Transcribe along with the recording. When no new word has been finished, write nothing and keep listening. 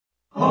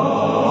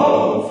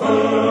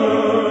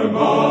firm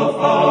a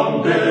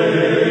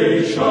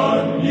foundation,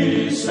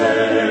 ye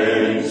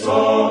saints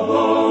of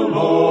the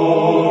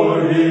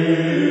Lord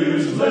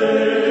is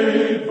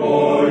laid,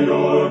 for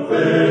your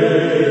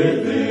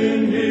faith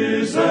in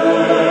his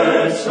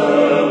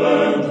excellent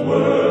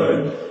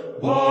word.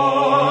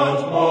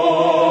 What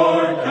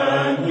more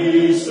can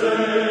he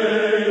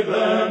say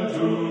than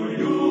to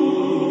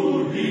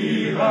you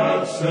he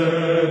hath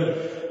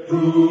said, to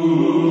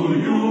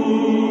you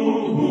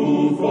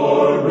who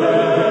for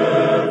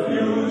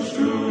refuge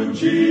to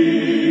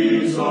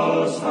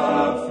Jesus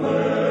have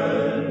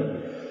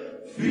fled?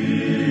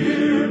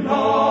 Fear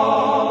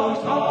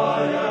not,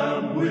 I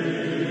am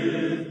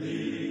with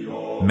thee.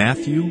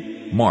 Matthew,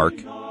 Mark,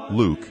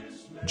 Luke,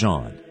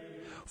 John.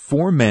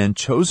 4 men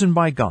chosen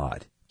by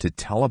God to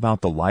tell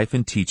about the life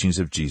and teachings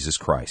of Jesus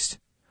Christ.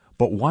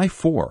 But why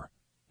 4?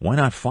 Why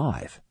not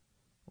 5?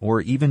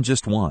 Or even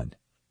just 1?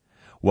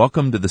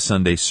 Welcome to the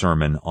Sunday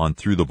Sermon on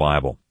Through the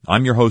Bible.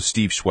 I'm your host,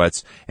 Steve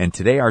Schwetz, and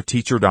today our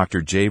teacher,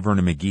 Dr. J.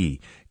 Vernon McGee,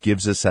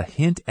 gives us a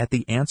hint at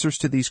the answers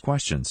to these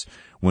questions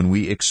when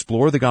we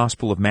explore the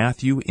Gospel of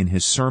Matthew in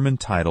his sermon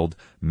titled,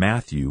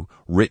 Matthew,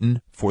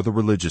 Written for the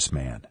Religious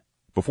Man.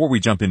 Before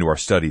we jump into our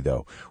study,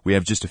 though, we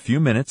have just a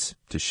few minutes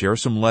to share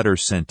some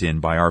letters sent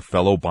in by our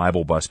fellow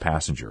Bible bus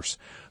passengers.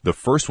 The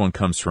first one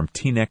comes from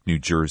Teaneck, New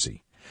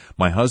Jersey.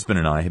 My husband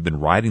and I have been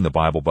riding the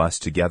Bible bus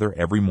together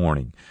every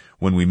morning.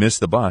 When we miss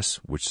the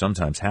bus, which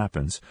sometimes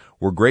happens,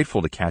 we're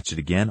grateful to catch it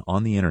again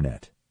on the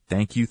Internet.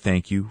 Thank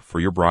you for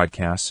your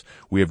broadcasts.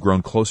 We have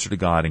grown closer to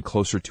God and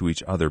closer to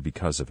each other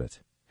because of it.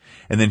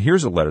 And then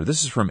here's a letter.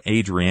 This is from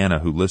Adriana,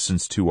 who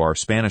listens to our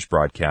Spanish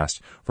broadcast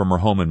from her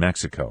home in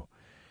Mexico.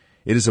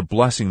 It is a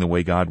blessing the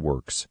way God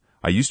works.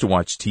 I used to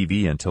watch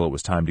TV until it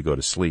was time to go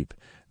to sleep.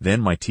 Then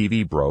my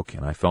TV broke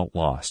and I felt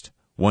lost.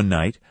 One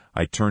night,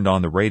 I turned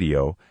on the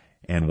radio,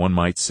 and one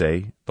might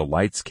say, the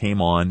lights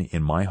came on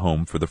in my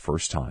home for the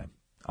first time.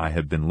 I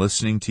have been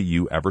listening to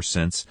you ever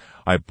since.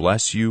 I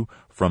bless you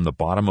from the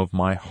bottom of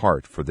my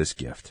heart for this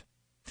gift.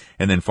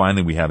 And then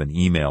finally we have an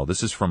email.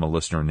 This is from a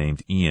listener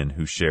named Ian,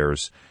 who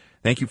shares,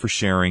 thank you for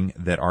sharing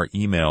that our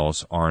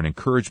emails are an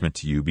encouragement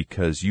to you,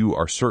 because you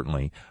are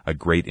certainly a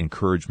great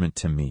encouragement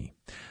to me.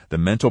 The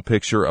mental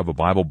picture of a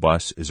Bible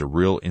bus is a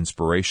real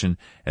inspiration,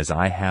 as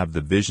I have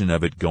the vision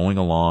of it going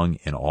along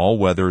in all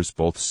weathers,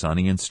 both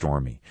sunny and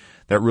stormy.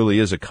 That really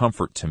is a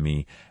comfort to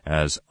me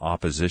as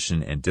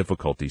opposition and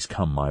difficulties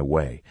come my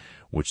way,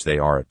 which they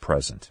are at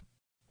present.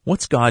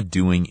 What's God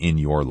doing in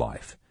your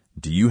life?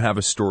 Do you have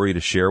a story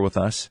to share with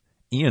us?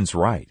 Ian's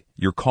right.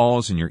 Your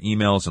calls and your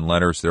emails and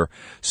letters, they're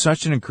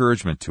such an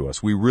encouragement to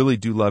us. We really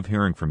do love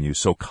hearing from you,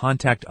 so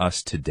contact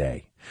us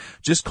today.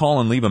 Just call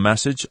and leave a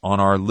message on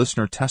our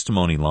listener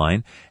testimony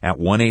line at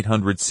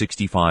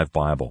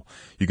 1-800-65-BIBLE.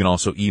 You can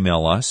also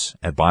email us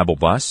at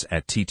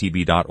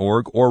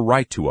BibleBus@ttb.org or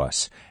write to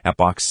us at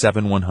Box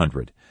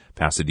 7100,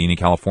 Pasadena,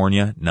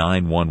 California,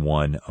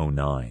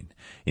 91109.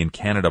 In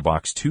Canada,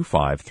 Box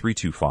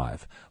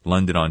 25325,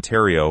 London,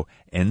 Ontario,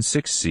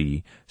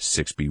 N6C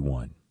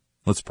 6B1.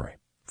 Let's pray.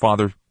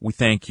 Father, we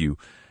thank you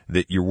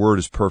that your word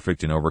is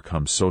perfect and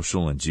overcomes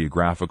social and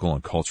geographical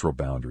and cultural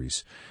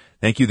boundaries.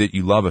 Thank you that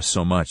you love us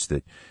so much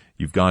that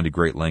you've gone to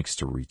great lengths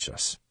to reach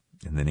us.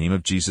 In the name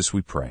of Jesus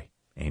we pray.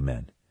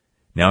 Amen.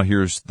 Now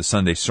here's the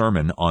Sunday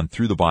Sermon on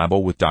Through the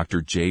Bible with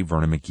Dr. J.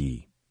 Vernon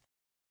McGee.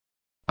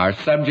 Our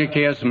subject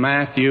is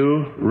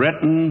Matthew,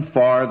 written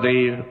for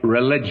the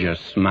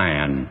religious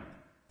man.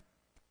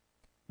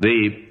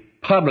 The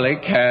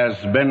public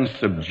has been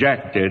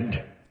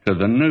subjected to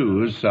the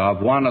news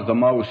of one of the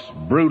most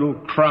brutal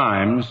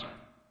crimes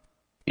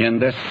in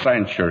this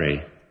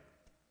century.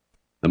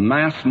 The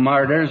mass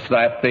murders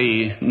that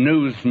the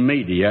news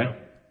media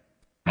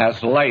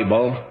has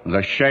labeled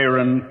the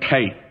Sharon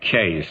Tate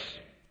case.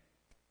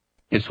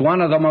 It's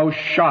one of the most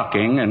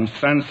shocking and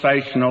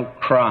sensational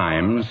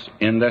crimes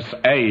in this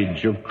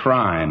age of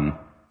crime.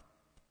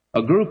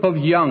 A group of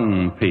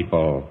young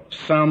people,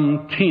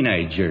 some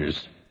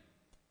teenagers,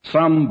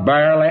 some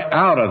barely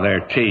out of their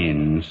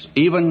teens,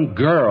 even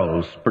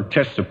girls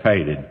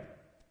participated,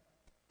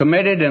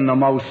 committed in the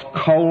most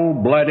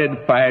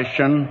cold-blooded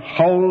fashion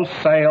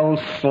wholesale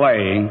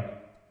slaying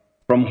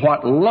from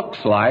what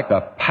looks like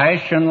a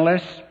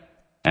passionless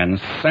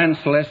and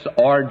senseless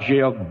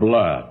orgy of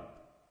blood.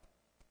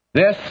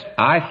 This,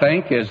 I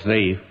think, is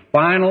the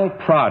final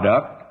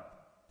product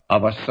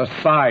of a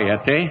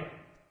society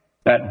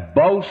that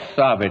boasts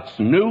of its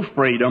new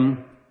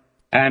freedom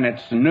and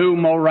its new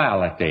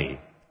morality,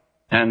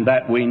 and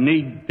that we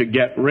need to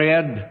get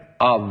rid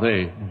of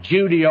the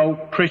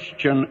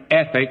Judeo-Christian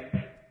ethic,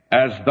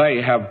 as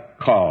they have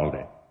called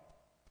it.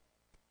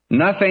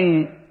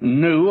 Nothing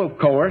new, of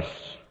course,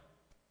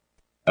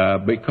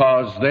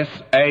 because this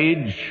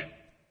age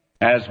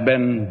has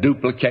been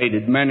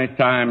duplicated many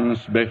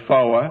times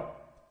before.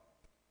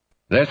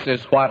 This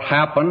is what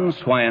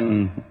happens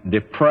when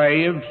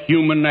depraved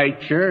human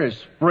nature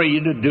is free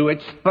to do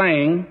its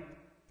thing.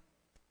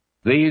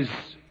 These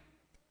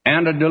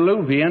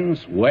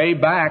antediluvians, way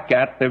back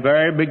at the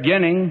very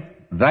beginning,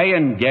 they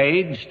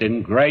engaged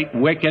in great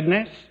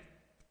wickedness.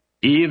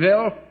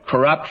 evil,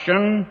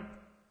 corruption,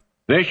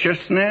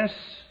 viciousness,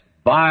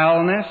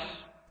 vileness,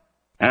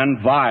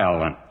 and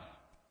violence.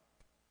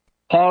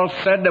 Paul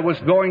said there was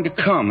going to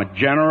come a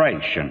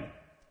generation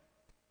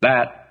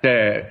that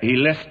he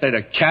listed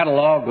a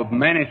catalog of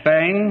many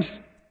things,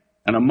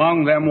 and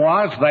among them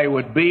was they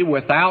would be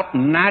without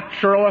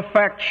natural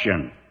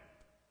affection,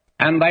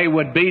 and they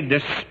would be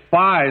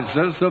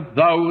despisers of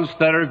those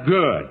that are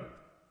good.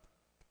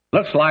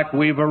 Looks like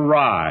we've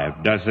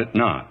arrived, does it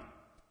not?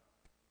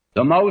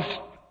 The most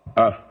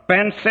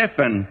offensive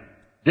and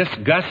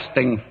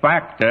disgusting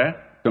factor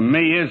to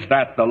me is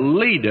that the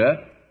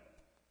leader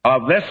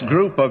of this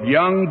group of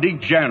young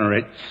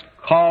degenerates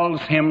calls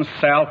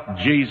himself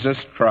Jesus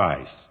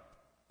Christ.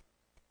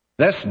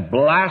 This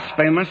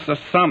blasphemous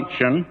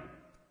assumption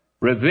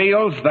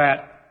reveals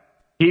that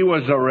he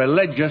was a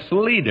religious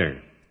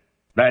leader,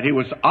 that he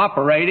was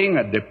operating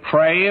a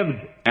depraved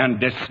and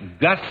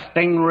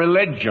disgusting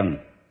religion.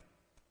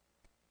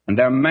 And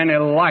there are many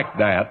like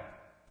that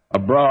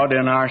abroad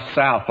in our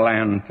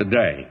Southland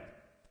today.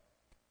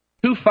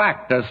 Two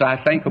factors, I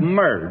think,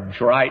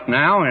 emerge right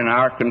now in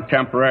our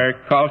contemporary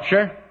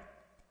culture.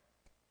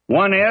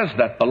 One is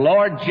that the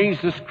Lord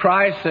Jesus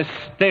Christ is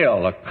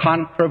still a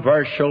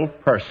controversial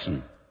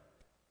person.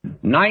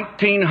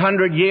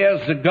 1900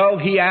 years ago,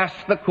 he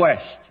asked the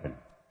question,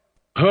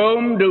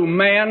 "Whom do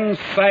men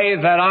say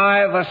that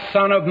I, the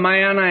Son of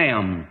Man,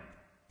 am?"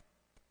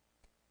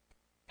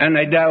 And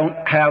they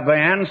don't have the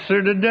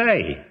answer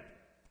today.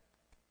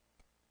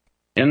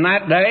 In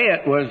that day,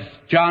 it was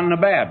John the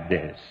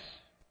Baptist,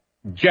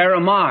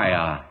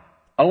 Jeremiah,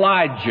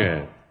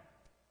 Elijah,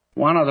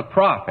 one of the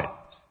prophets.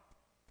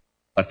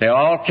 But they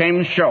all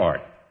came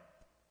short.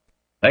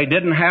 They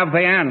didn't have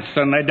the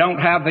answer, and they don't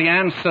have the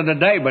answer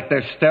today, but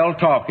they're still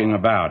talking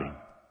about him.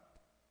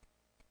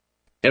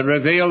 It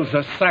reveals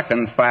a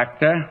second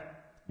factor,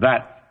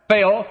 that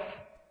filth,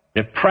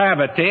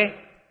 depravity,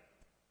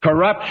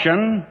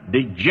 corruption,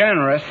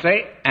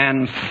 degeneracy,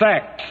 and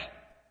sex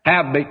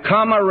have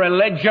become a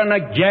religion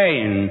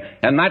again.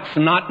 And that's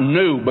not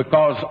new,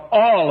 because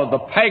all of the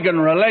pagan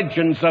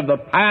religions of the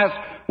past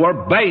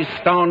were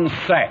based on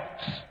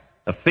sex.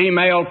 The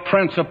female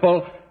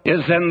principle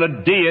is in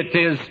the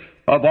deities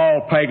of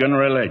all pagan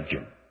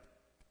religion.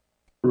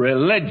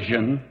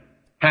 Religion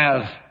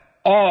has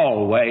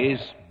always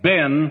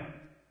been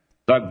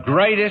the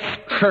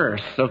greatest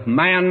curse of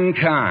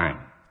mankind.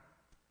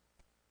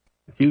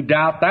 If you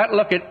doubt that,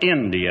 look at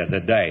India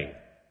today.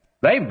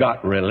 They've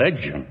got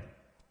religion.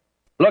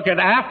 Look at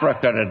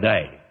Africa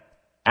today.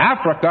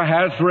 Africa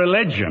has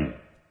religion.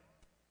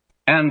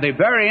 And the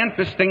very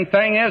interesting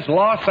thing is,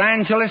 Los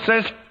Angeles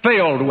is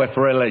filled with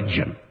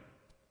religion.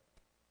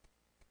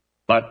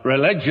 But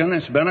religion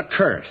has been a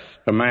curse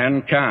to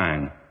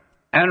mankind.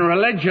 And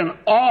religion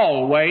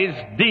always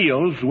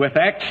deals with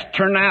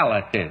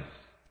externalities.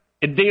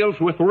 It deals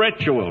with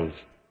rituals,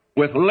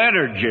 with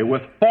liturgy,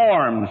 with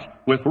forms,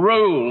 with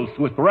rules,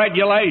 with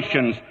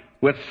regulations,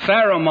 with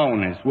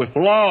ceremonies, with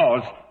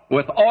laws,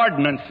 with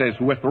ordinances,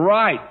 with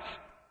rites,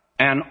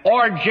 and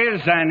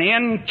orgies and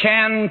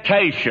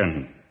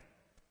incantation.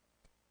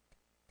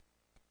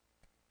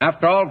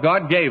 After all,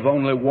 God gave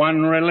only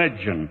one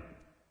religion,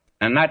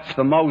 and that's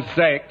the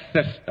Mosaic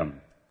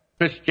system.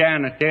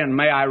 Christianity, and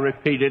may I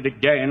repeat it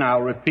again,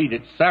 I'll repeat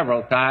it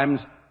several times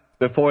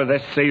before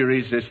this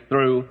series is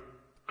through.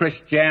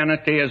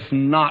 Christianity is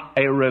not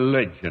a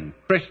religion.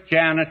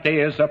 Christianity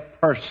is a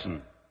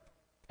person.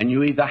 And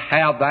you either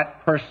have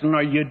that person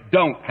or you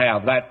don't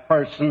have that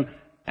person,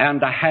 and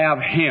to have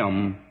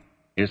him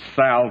is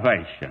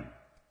salvation.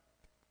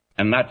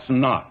 And that's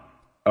not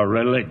a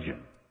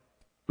religion.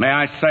 May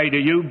I say to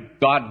you,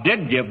 God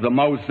did give the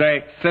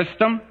Mosaic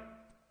system,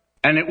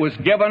 and it was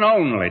given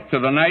only to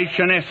the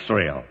nation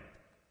Israel.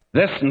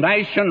 This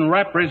nation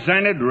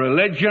represented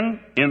religion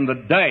in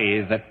the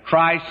day that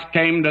Christ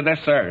came to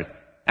this earth.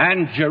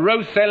 And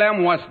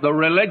Jerusalem was the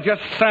religious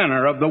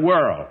center of the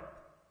world.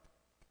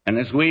 And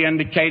as we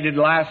indicated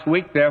last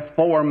week, there are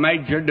four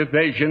major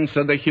divisions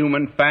of the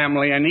human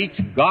family, and each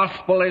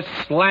gospel is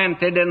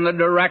slanted in the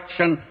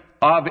direction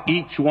of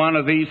each one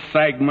of these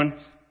segments.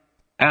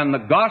 And the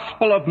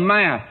Gospel of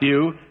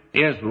Matthew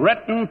is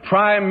written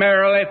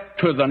primarily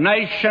to the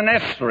nation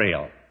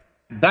Israel,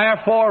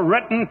 therefore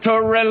written to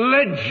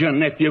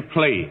religion, if you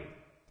please.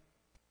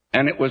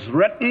 And it was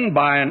written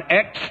by an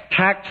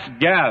ex-tax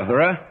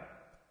gatherer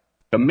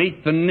to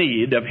meet the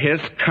need of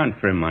his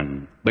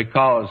countrymen,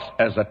 because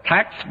as a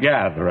tax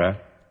gatherer,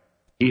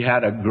 he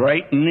had a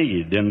great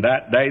need in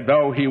that day,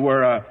 though he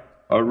were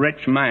a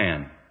rich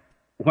man.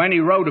 When he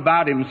wrote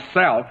about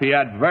himself, he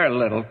had very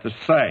little to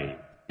say.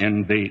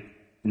 In the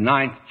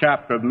 9th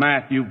chapter of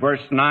Matthew,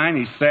 verse 9,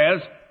 he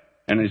says,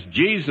 "And as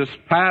Jesus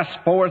passed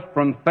forth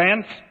from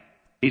thence,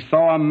 he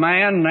saw a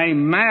man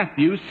named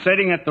Matthew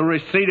sitting at the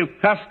receipt of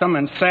custom,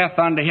 and saith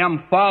unto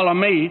him, Follow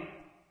me.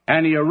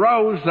 And he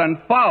arose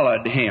and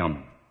followed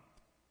him."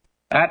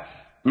 That's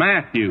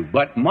Matthew.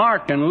 But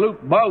Mark and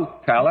Luke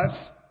both tell us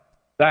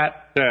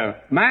that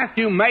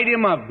Matthew made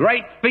him a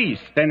great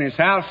feast in his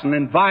house and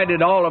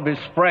invited all of his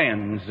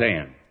friends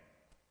in.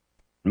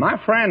 My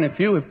friend, if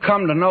you have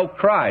come to know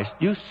Christ,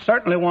 you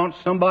certainly want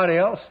somebody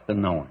else to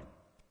know Him.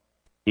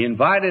 He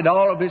invited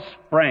all of his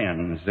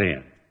friends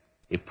in.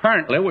 He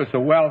apparently was a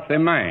wealthy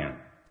man.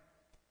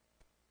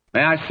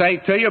 May I say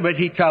to you, but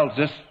he tells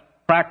us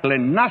practically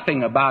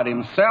nothing about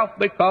himself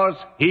because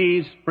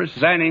he's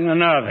presenting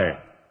another.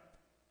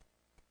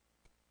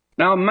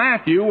 Now,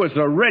 Matthew was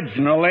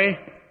originally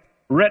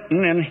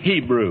written in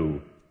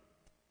Hebrew.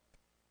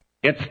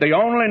 It's the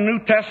only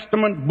New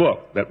Testament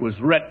book that was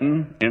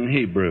written in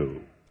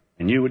Hebrew.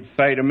 And you would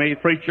say to me,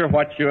 preacher,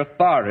 what's your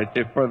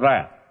authority for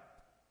that?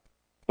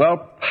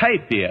 Well,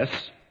 Papias,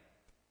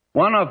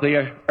 one of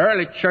the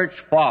early church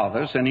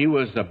fathers, and he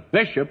was a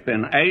bishop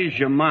in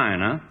Asia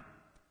Minor,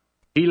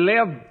 he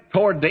lived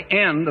toward the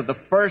end of the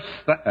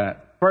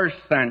first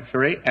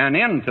century and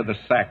into the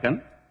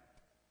second.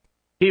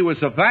 He was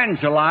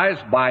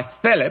evangelized by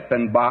Philip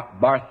and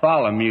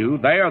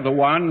Bartholomew. They are the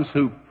ones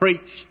who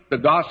preached the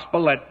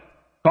gospel that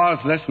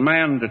caused this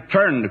man to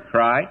turn to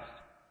Christ.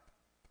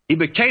 He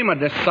became a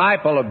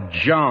disciple of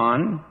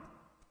John.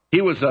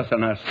 He was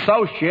an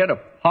associate of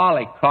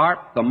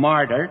Polycarp the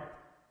martyr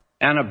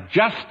and of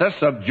Justus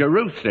of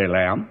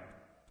Jerusalem.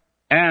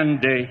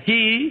 And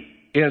he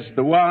is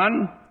the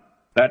one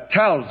that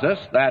tells us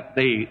that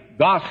the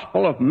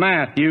Gospel of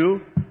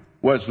Matthew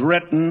was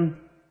written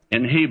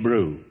in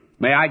Hebrew.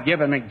 May I give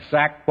an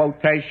exact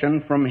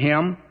quotation from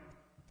him?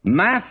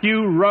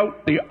 Matthew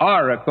wrote the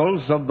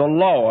oracles of the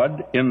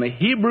Lord in the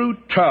Hebrew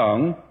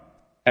tongue,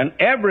 and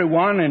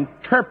everyone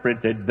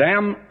interpreted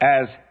them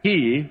as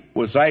he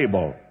was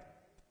able.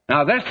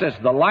 Now, this is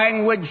the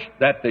language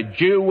that the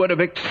Jew would have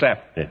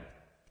accepted,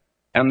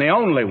 and the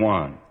only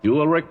one. You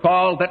will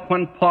recall that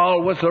when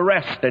Paul was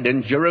arrested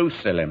in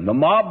Jerusalem, the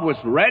mob was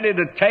ready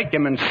to take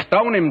him and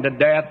stone him to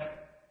death,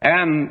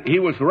 and he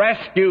was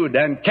rescued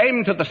and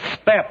came to the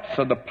steps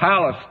of the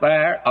palace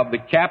there of the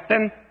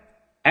captain,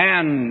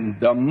 and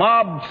the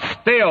mob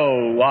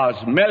still was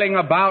milling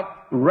about,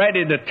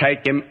 ready to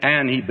take him,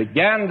 and he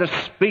began to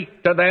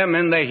speak to them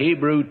in the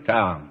Hebrew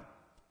tongue.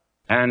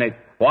 And it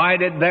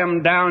quieted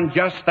them down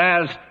just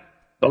as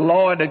the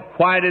Lord had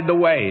quieted the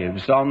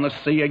waves on the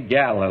Sea of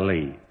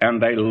Galilee,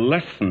 and they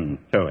listened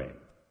to him.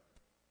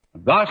 The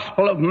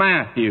Gospel of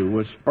Matthew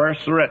was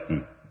first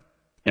written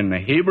in the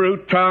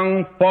Hebrew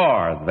tongue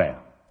for them.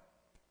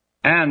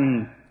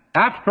 And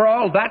after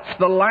all, that's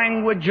the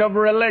language of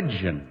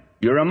religion.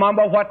 You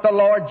remember what the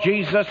Lord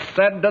Jesus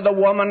said to the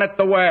woman at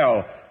the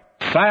well,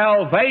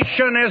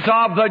 salvation is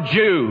of the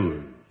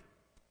Jews.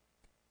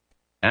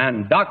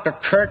 And Dr.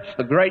 Kurtz,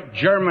 the great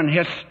German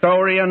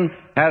historian,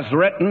 has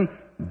written,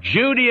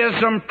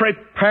 Judaism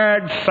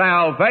prepared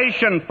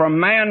salvation for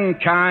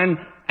mankind,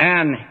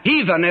 and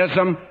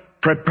heathenism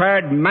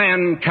prepared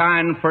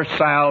mankind for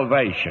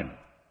salvation.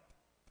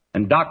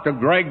 And Dr.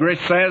 Gregory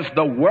says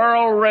the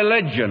world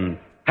religion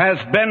has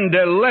been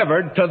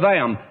delivered to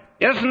them.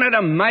 Isn't it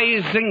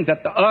amazing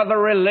that the other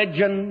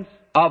religions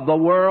of the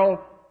world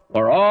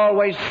were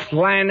always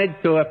slanted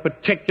to a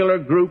particular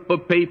group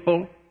of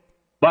people?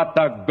 But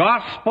the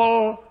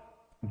gospel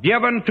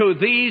given to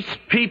these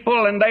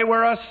people, and they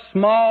were a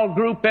small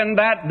group in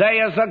that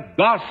day, is a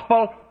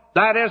gospel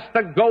that is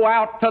to go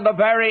out to the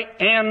very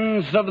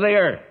ends of the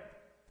earth.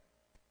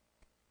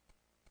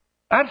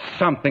 That's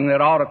something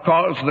that ought to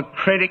cause the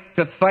critic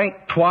to think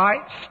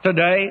twice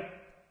today.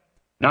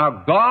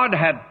 Now, God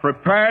had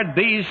prepared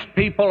these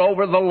people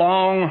over the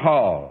long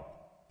haul.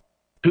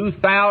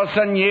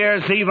 2,000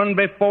 years even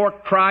before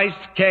Christ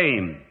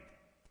came,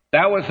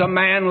 there was a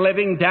man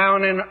living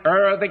down in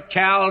Ur of the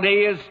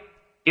Chaldees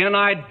in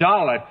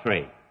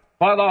idolatry,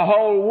 for the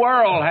whole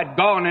world had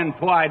gone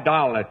into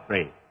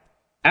idolatry.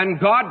 And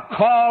God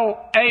called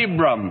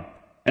Abram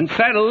and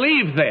said,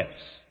 leave this,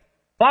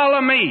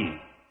 follow me,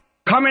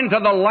 come into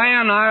the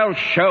land I'll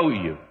show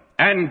you.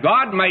 And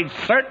God made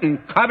certain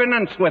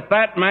covenants with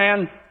that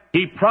man.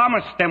 He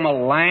promised him a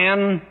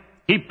land,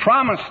 He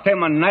promised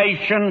him a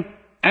nation,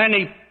 and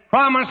He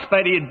promised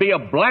that He'd be a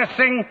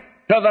blessing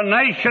to the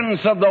nations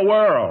of the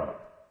world.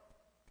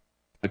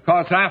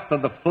 Because after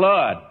the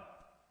flood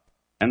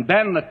and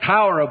then the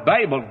Tower of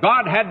Babel,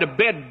 God had to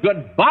bid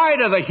goodbye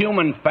to the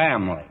human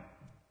family.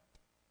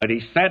 But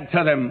He said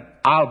to them,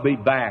 I'll be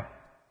back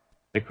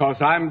because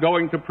I'm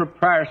going to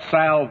prepare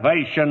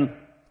salvation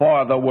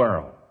for the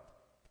world.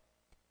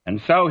 And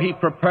so He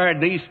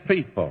prepared these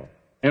people.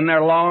 In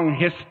their long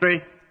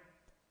history,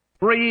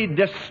 3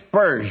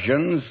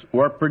 dispersions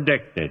were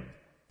predicted.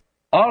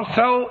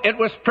 Also, it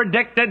was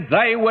predicted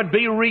they would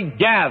be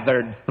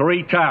regathered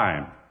 3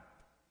 times.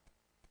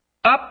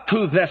 Up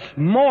to this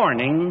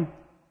morning,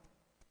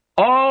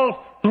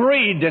 all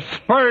 3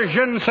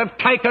 dispersions have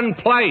taken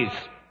place,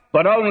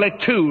 but only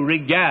 2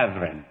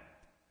 regathering.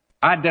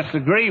 I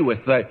disagree with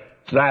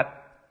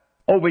that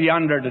over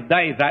yonder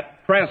today,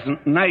 that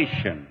present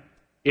nation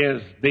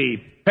is the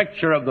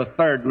picture of the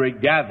 3rd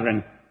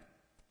regathering.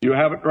 You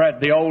haven't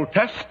read the Old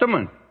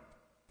Testament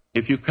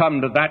if you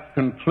come to that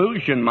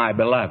conclusion, my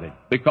beloved,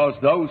 because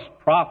those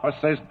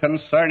prophecies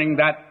concerning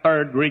that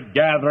 3rd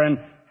regathering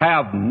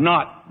have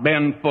not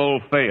been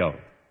fulfilled.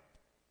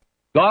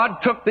 God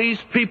took these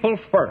people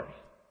first,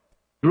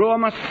 drew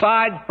them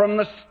aside from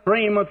the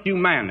stream of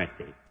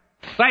humanity,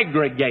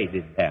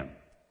 segregated them,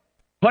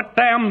 put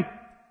them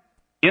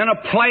in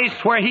a place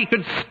where He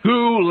could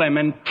school them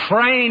and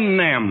train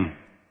them.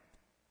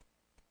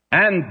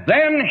 And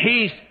then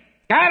He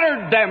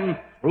scattered them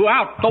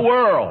throughout the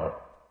world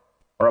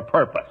for a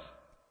purpose.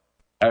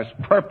 There's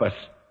purpose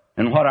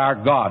in what our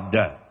God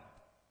does.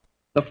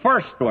 The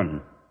first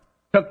one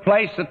took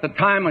place at the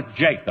time of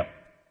Jacob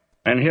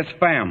and his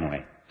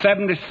family.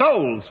 70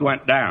 souls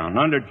went down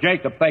under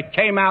Jacob. They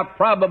came out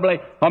probably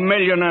 1.5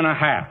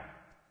 million.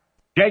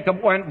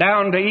 Jacob went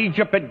down to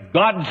Egypt at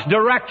God's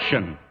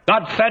direction.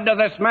 God said to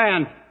this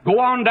man, go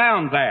on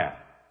down there.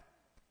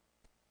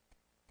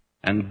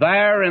 And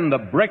there in the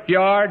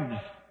brickyards,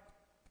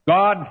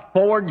 God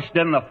forged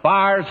in the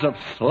fires of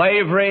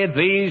slavery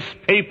these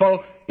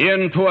people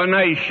into a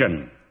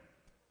nation.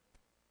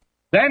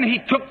 Then He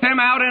took them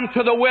out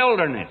into the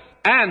wilderness,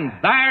 and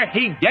there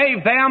He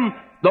gave them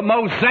the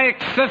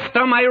Mosaic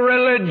system, a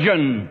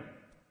religion.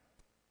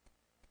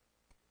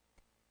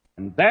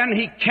 And then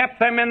He kept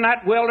them in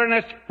that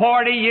wilderness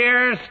 40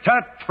 years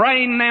to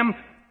train them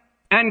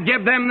and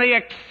give them the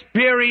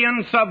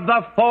experience of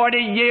the 40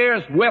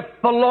 years with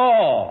the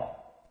law.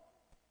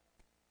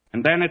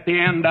 And then at the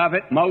end of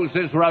it,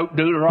 Moses wrote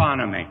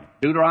Deuteronomy.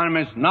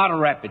 Deuteronomy is not a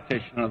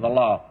repetition of the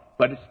law,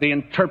 but it's the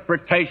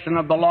interpretation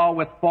of the law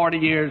with 40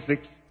 years'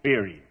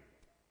 experience.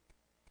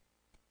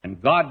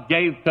 And God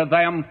gave to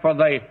them for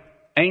the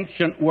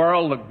ancient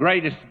world the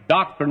greatest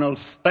doctrinal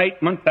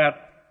statement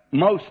that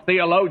most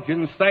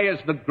theologians say is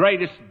the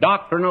greatest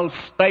doctrinal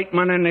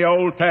statement in the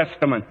Old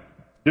Testament.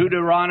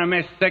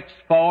 Deuteronomy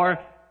 6:4,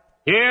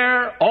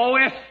 Hear, O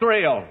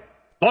Israel,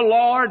 the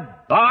Lord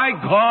thy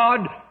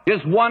God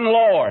is one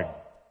Lord.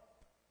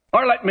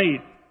 Or let me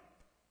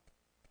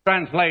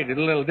translate it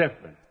a little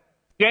different.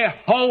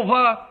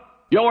 Jehovah,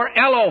 your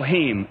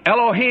Elohim.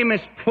 Elohim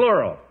is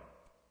plural.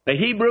 The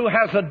Hebrew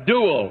has a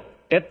dual.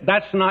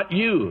 That's not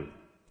used.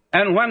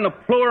 And when the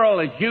plural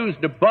is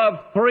used above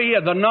 3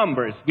 of the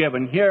numbers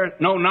given here,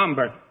 no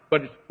number,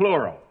 but it's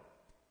plural.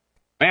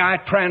 May I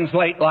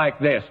translate like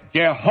this?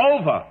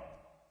 Jehovah,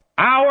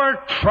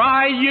 our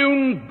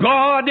triune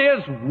God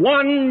is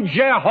one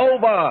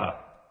Jehovah.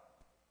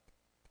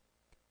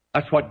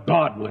 That's what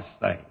God was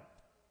saying.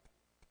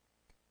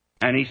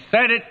 And He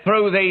said it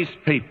through these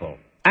people.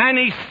 And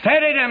He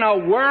said it in a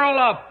world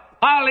of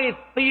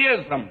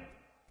polytheism.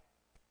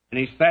 And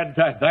He said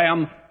to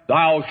them,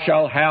 Thou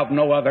shalt have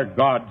no other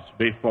gods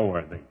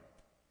before thee.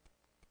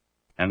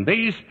 And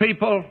these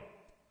people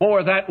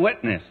bore that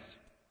witness.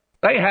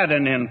 They had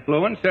an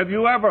influence. Have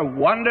you ever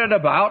wondered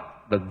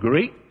about the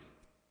Greeks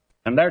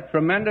and their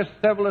tremendous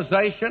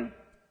civilization?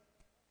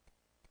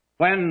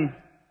 When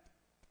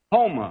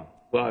Homer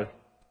was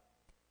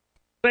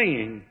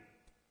singing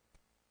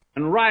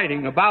and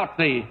writing about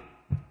the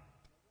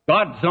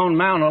gods on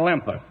Mount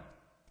Olympus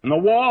and the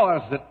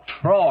wars at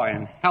Troy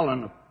and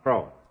Helen of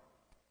Troy,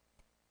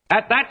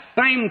 at that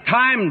same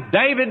time,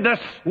 David, the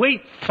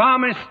sweet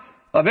psalmist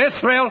of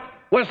Israel,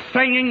 was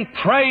singing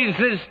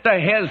praises to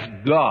his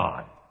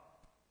God.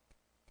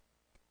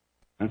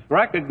 It's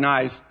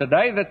recognized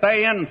today that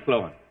they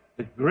influenced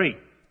the Greeks.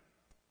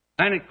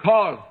 And it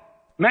caused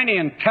many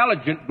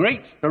intelligent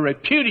Greeks to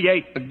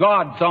repudiate the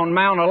gods on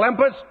Mount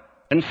Olympus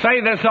and say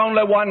there's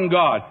only one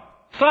God.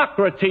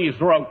 Socrates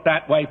wrote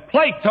that way.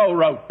 Plato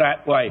wrote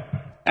that way.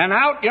 And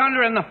out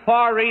yonder in the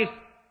Far East,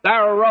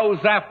 there arose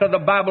after the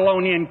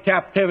Babylonian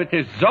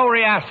captivity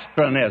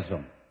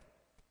Zoroastrianism,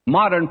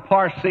 modern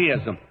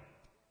Parsiism.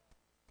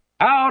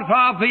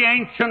 Out of the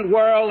ancient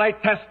world, they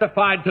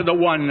testified to the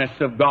oneness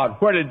of God.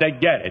 Where did they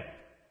get it?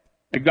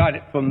 They got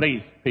it from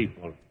these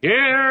people.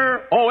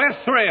 Hear, O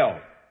Israel,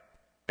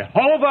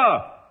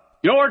 Jehovah,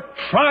 your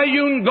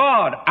triune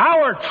God,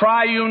 our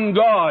triune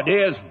God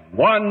is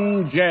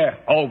one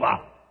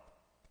Jehovah.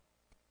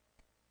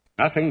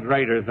 Nothing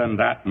greater than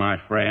that, my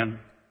friend.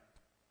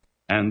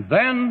 And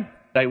then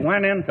they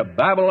went into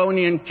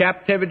Babylonian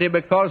captivity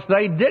because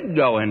they did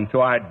go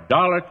into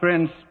idolatry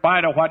in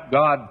spite of what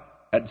God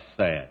had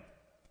said.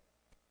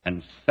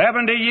 And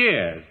 70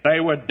 years they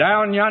were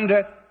down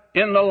yonder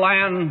in the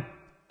land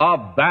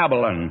of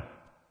Babylon.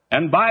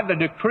 And by the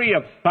decree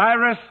of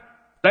Cyrus,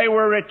 they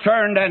were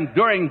returned, and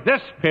during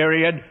this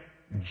period,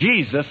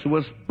 Jesus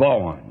was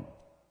born.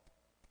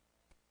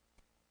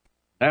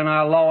 Then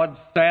our Lord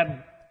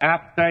said,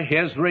 after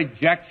His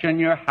rejection,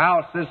 your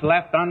house is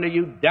left unto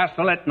you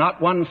desolate.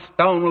 Not one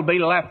stone will be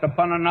left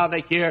upon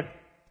another here.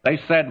 They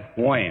said,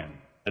 when?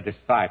 The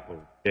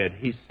disciples did.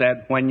 He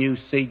said, when you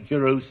see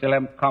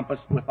Jerusalem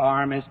compassed with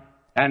armies,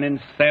 and in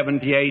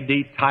 70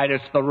 A.D.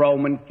 Titus the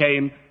Roman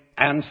came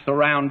and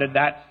surrounded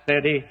that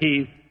city,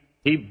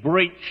 he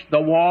breached the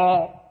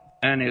wall,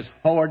 and his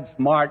hordes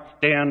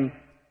marched in,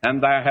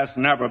 and there has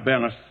never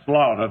been a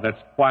slaughter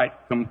that's quite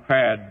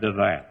compared to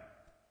that.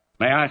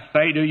 May I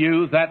say to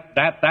you that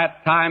at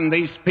that time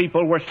these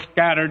people were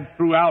scattered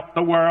throughout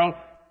the world,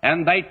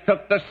 and they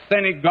took the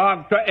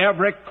synagogue to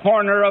every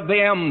corner of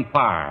the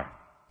empire.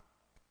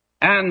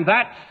 And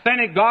that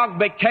synagogue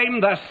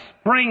became the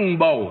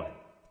springboard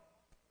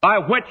by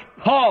which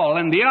Paul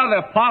and the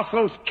other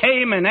apostles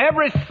came in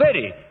every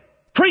city,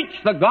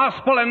 preached the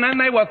gospel, and then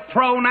they were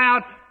thrown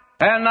out,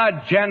 and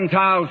the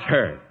Gentiles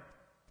heard.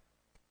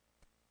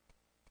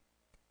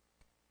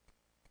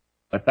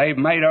 But they've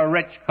made a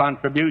rich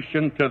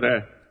contribution to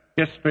the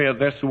history of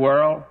this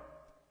world.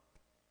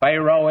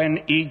 Pharaoh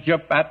in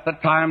Egypt at the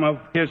time of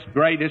his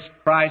greatest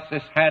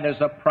crisis had as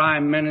a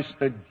prime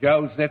minister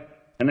Joseph,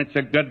 and it's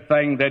a good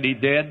thing that he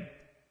did.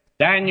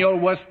 Daniel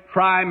was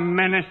prime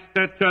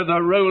minister to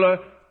the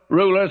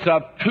rulers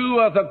of two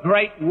of the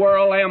great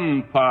world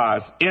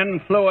empires,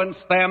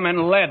 influenced them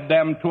and led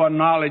them to a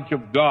knowledge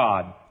of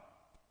God,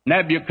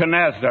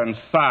 Nebuchadnezzar and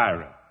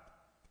Cyrus.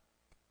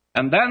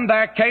 And then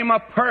there came a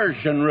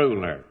Persian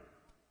ruler.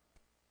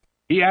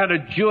 He had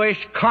a Jewish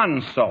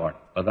consort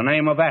by the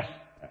name of Esther.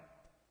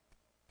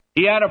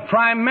 He had a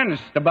prime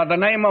minister by the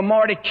name of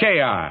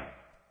Mordecai.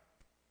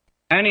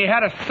 And he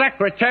had a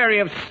secretary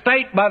of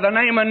state by the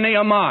name of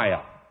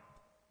Nehemiah.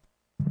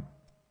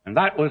 And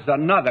that was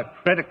another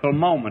critical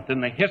moment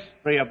in the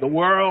history of the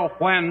world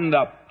when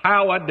the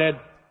power did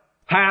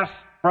pass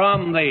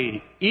from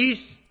the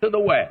east to the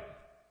west.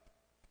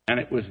 And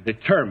it was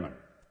determined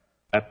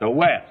that the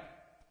west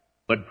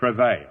would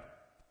prevail.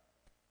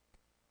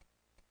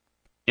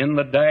 In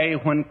the day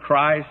when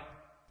Christ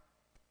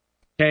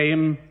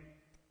came,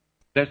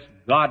 this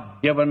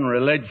God-given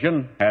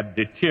religion had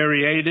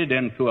deteriorated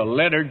into a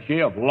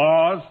liturgy of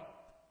laws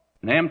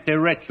and empty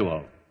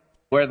ritual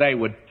where they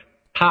would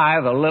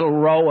tithe a little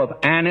row of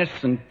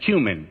anise and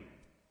cumin,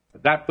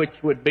 that which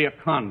would be a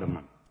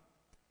condiment.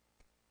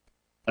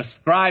 The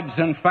scribes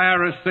and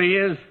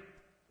Pharisees,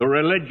 the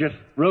religious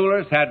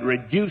rulers, had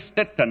reduced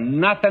it to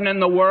nothing in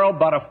the world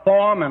but a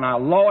form, and our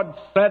Lord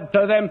said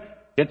to them,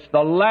 it's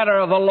the letter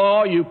of the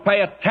law you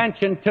pay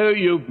attention to.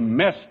 You've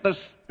missed the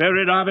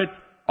spirit of it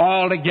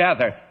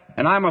altogether.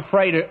 And I'm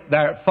afraid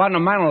that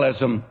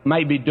fundamentalism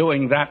may be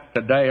doing that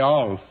today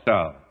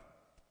also.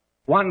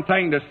 One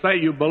thing to say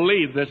you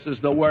believe this is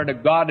the Word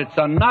of God. It's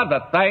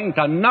another thing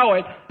to know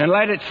it and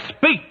let it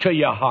speak to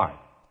your heart.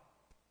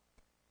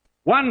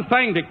 One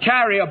thing to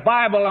carry a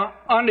Bible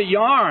under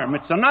your arm.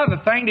 It's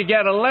another thing to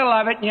get a little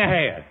of it in your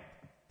head.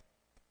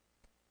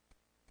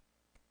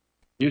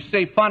 You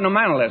see,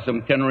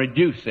 fundamentalism can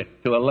reduce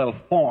it to a little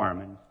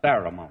form and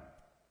ceremony.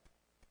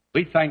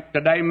 We think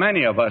today,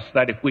 many of us,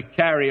 that if we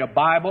carry a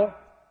Bible,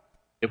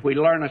 if we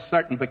learn a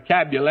certain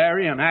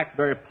vocabulary and act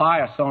very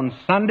pious on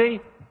Sunday,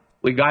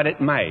 we got it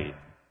made.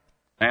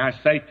 May I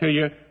say to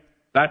you,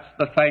 that's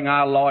the thing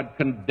our Lord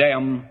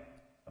condemned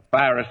the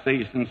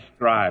Pharisees and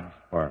scribes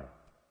for.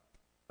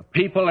 The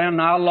people in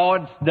our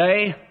Lord's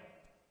day,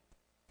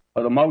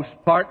 for the most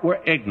part,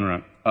 were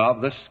ignorant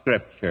of the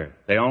Scripture.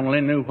 They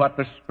only knew what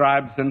the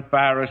scribes and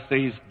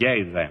Pharisees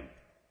gave them.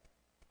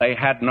 They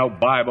had no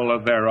Bible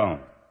of their own.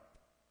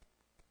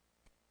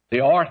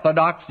 The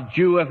Orthodox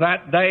Jew of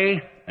that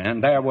day,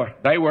 and they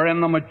were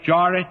in the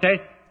majority,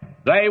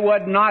 they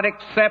would not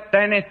accept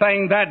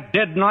anything that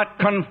did not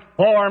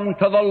conform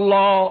to the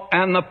law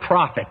and the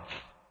prophets.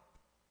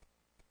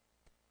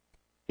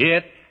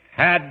 It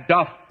had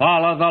to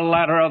follow the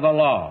letter of the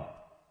law.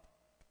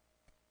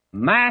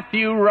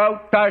 Matthew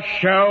wrote to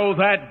show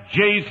that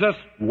Jesus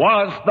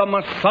was the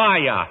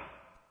Messiah,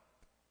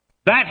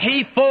 that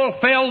he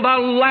fulfilled the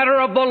letter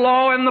of the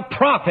law and the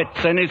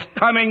prophets in his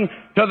coming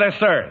to this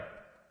earth.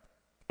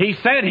 He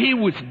said he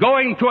was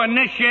going to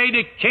initiate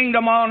a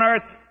kingdom on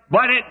earth,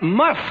 but it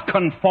must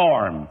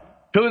conform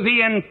to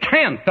the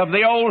intent of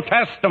the Old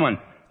Testament,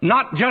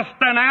 not just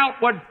an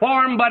outward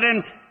form, but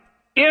an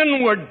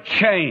inward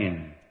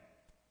change.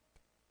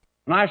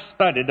 And I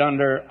studied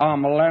under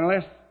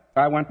amillennialists.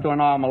 I went to an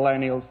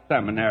amillennial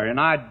seminary, and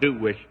I do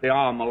wish the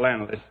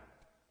amillennialists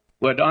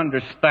would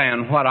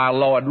understand what our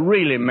Lord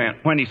really meant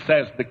when he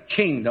says the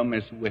kingdom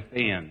is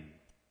within.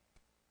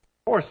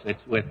 Of course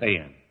it's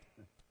within.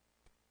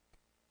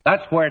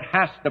 That's where it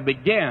has to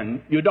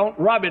begin. You don't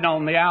rub it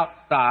on the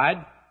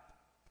outside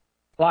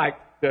like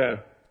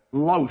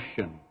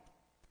lotion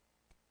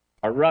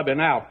or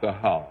rubbing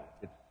alcohol.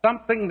 It's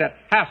something that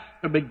has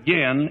to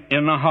begin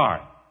in the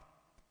heart.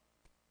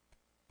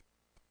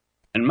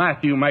 And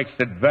Matthew makes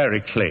it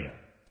very clear.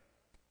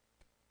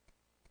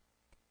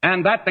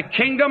 And that the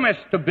kingdom is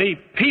to be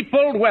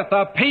peopled with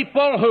a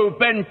people who've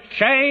been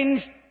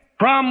changed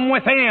from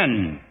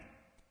within.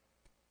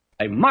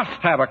 They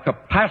must have a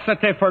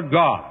capacity for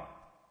God.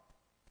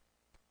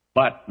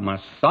 But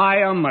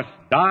Messiah must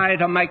die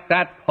to make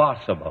that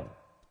possible.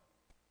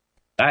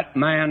 That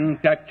man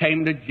that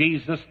came to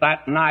Jesus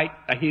that night,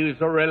 he was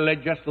a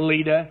religious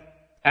leader,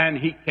 and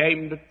he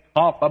came to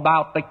talk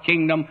about the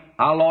kingdom.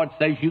 Our Lord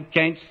says you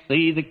can't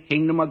see the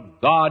kingdom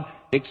of God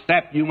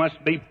except you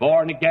must be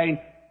born again.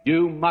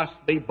 You must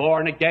be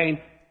born again.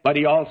 But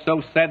he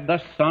also said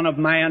the Son of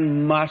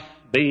Man must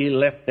be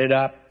lifted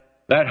up,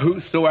 that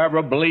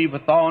whosoever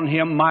believeth on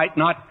him might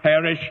not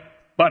perish,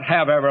 but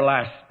have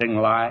everlasting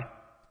life.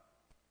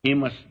 He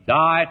must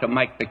die to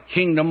make the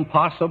kingdom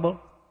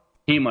possible.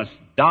 He must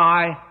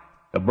die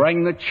to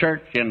bring the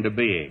church into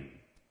being.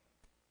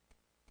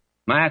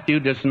 Matthew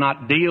does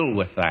not deal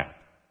with that,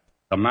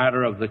 the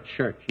matter of the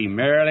church. He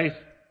merely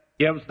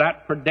gives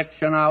that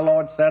prediction. Our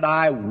Lord said,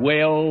 I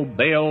will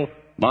build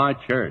my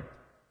church.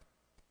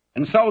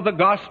 And so the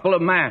Gospel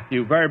of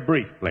Matthew, very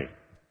briefly,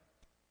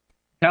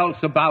 tells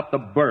about the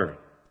birth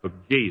of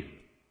Jesus.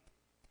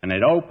 And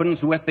it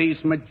opens with these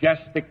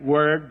majestic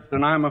words,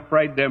 and I'm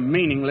afraid they're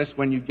meaningless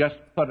when you just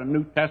put a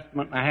New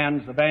Testament in the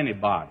hands of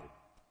anybody.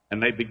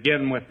 And they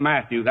begin with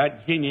Matthew.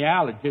 That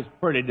genealogy is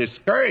pretty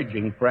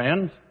discouraging,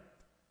 friends.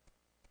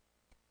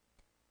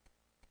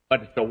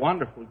 But it's a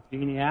wonderful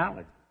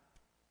genealogy.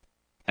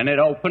 And it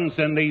opens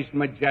in these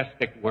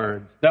majestic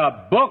words.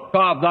 The book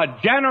of the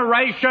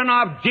generation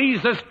of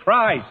Jesus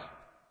Christ,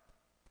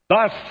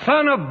 the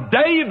son of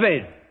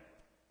David,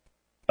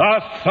 the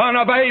son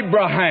of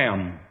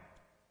Abraham.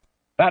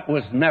 That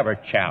was never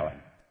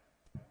challenged.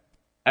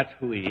 That's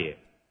who he is.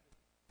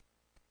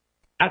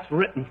 That's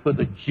written for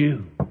the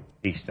Jew.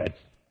 He said,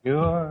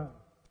 sure,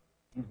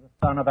 he's the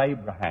son of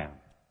Abraham.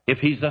 If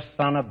he's the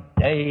son of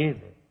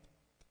David,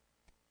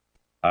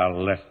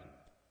 I'll listen.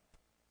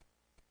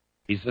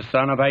 He's the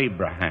son of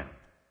Abraham.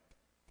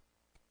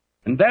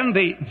 And then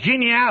the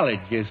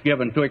genealogy is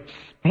given to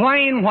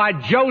explain why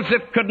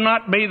Joseph could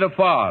not be the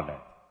father.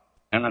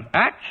 And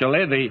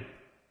actually,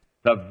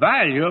 the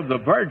value of the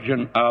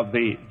virgin of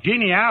the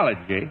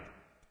genealogy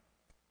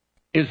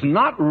is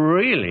not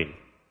really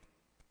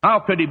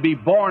how could he be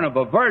born of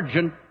a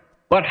virgin,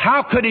 but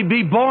how could he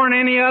be born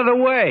any other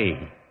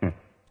way?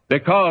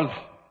 Because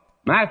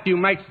Matthew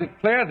makes it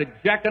clear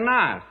that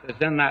Jeconiah is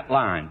in that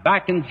line.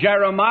 Back in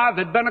Jeremiah,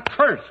 there'd been a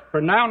curse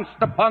pronounced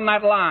upon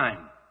that line.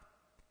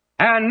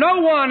 And no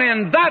one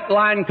in that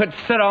line could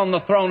sit on the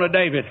throne of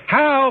David.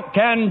 How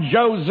can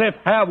Joseph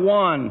have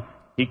one?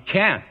 He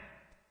can't.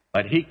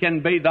 But he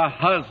can be the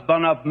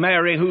husband of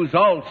Mary, who's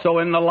also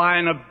in the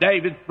line of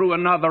David through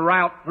another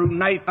route, through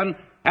Nathan,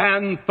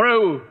 and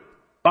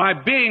by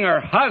being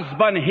her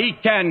husband, he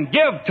can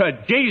give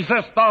to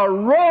Jesus the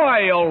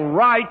royal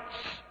rights,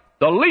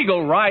 the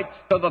legal rights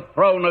to the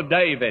throne of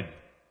David.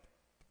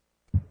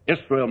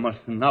 Israel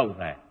must know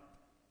that.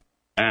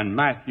 And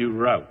Matthew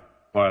wrote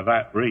for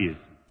that reason.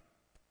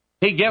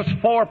 He gives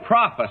 4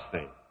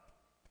 prophecies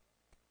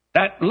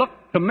that look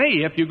to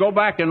me, if you go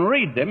back and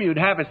read them, you'd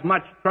have as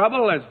much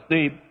trouble as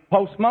the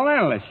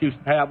postmillennialists used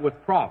to have with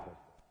prophecy.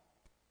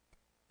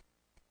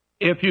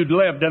 If you'd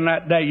lived in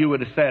that day, you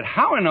would have said,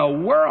 how in the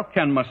world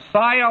can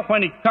Messiah,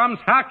 when he comes,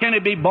 how can he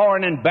be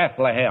born in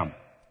Bethlehem?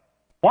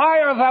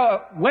 Why are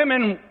the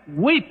women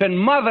weeping,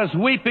 mothers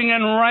weeping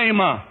in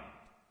Ramah?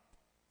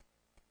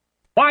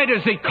 Why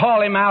does he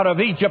call him out of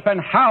Egypt, and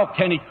how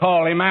can he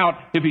call him out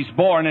if he's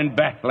born in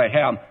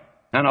Bethlehem?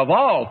 And of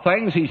all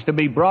things, he's to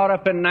be brought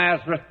up in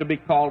Nazareth to be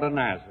called a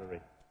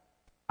Nazarene.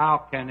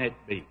 How can it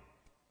be?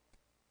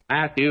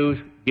 Matthew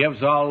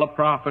gives all the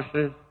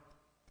prophecies.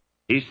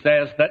 He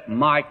says that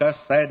Micah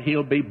said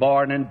he'll be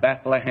born in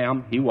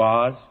Bethlehem. He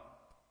was.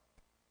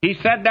 He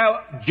said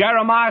that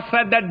Jeremiah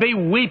said there'd be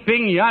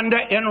weeping yonder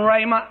in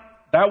Ramah.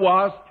 There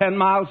was, 10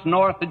 miles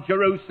north of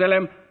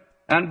Jerusalem,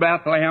 and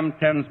Bethlehem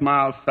 10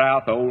 miles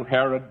south. Old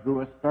Herod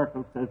drew a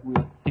circle, says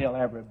we'll kill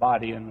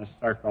everybody in the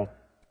circle.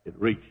 It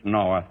reached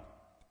north.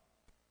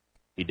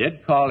 He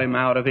did call him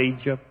out of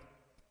Egypt,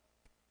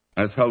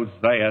 as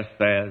Hosea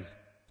says,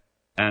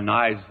 and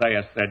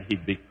Isaiah said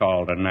he'd be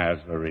called a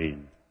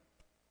Nazarene.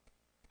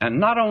 And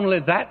not only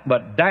that,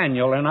 but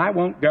Daniel, and I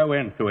won't go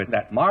into it,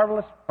 that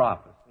marvelous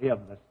prophecy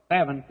of the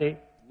 70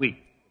 weeks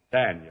of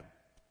Daniel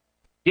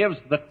gives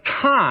the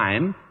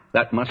time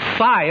that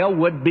Messiah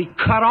would be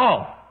cut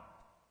off.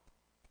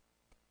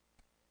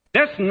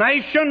 This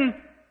nation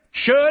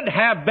should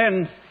have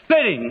been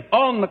sitting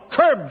on the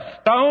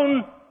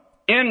curbstone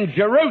in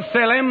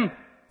Jerusalem,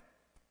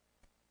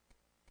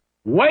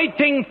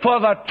 waiting for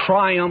the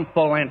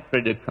triumphal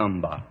entry to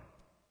come by,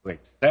 to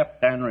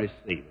accept and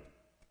receive it.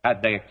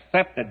 Had they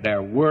accepted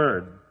their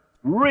word,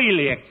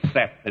 really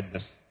accepted the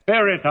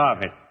spirit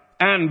of it,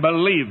 and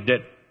believed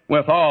it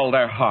with all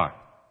their heart.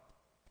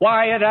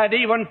 Why, it had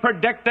even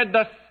predicted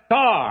the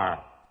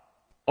star.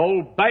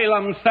 Old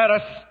Balaam said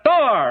a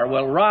star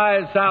will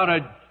rise out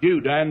of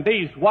Judah, and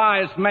these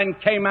wise men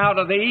came out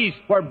of the east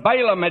where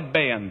Balaam had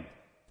been.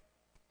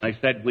 They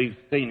said, we've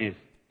seen his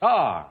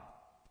star,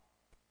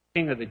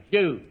 King of the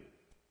Jews.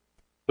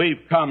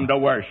 We've come to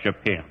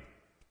worship him.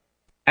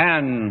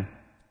 And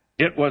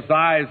it was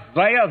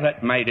Isaiah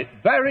that made it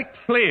very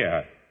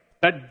clear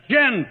that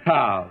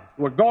Gentiles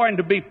were going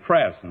to be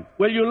present.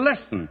 Will you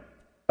listen?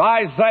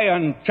 Isaiah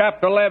in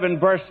chapter 11,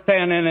 verse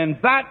 10, and in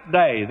that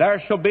day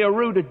there shall be a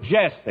root of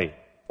Jesse.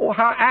 Oh,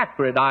 how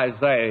accurate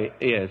Isaiah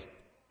is.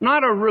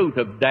 Not a root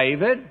of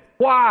David.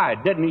 Why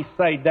didn't he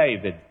say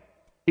David?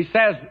 He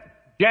says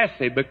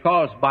Jesse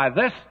because by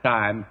this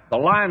time the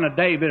line of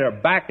David are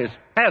back as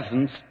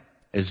peasants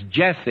as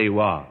Jesse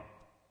was.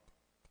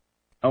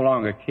 No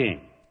longer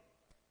king.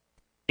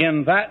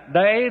 In that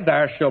day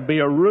there shall be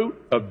a root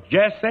of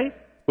Jesse,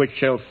 which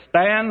shall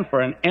stand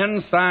for an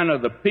ensign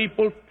of the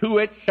people. To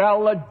it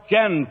shall the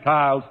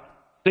Gentiles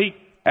seek,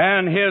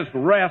 and his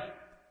rest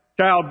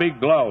shall be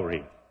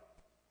glory.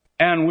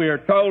 And we are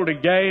told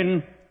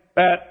again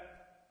that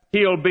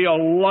he'll be a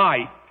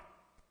light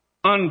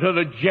unto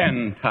the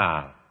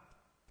Gentiles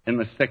in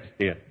the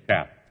 60th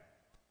chapter.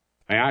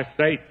 May I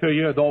say to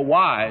you, the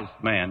wise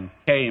men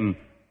came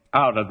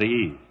out of the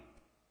east.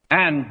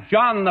 And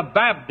John the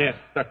Baptist,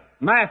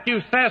 Matthew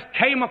says,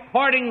 came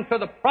according to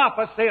the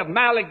prophecy of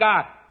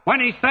Malachi, when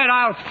he said,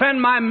 I'll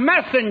send my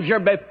messenger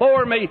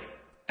before me,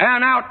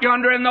 and out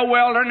yonder in the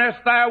wilderness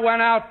there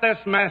went out this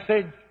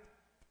message.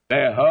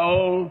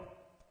 Behold,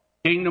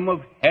 kingdom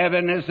of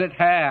heaven is at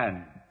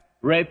hand.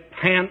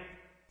 Repent,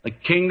 the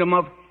kingdom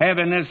of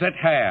heaven is at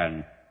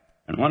hand.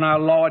 And when our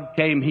Lord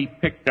came, he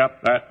picked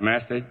up that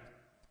message.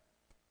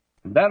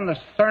 And then the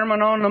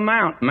Sermon on the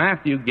Mount,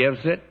 Matthew gives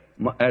it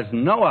as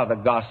no other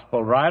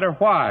gospel writer.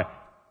 Why?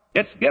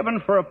 It's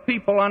given for a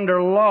people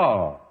under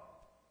law.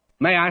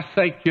 May I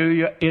say to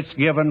you, it's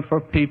given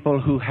for people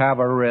who have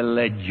a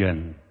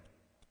religion.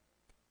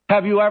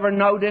 Have you ever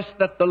noticed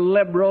that the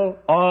liberal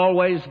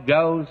always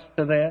goes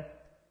to this?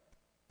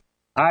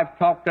 I've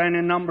talked to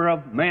any number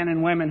of men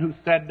and women who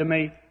said to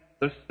me,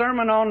 the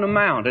Sermon on the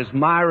Mount is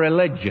my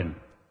religion.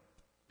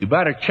 You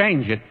better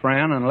change it,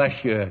 friend,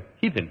 unless you're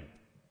keeping it.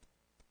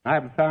 I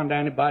haven't found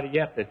anybody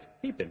yet that's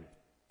keeping it.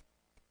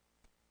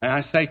 And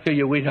I say to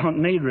you, we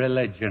don't need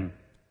religion.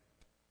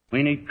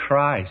 We need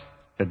Christ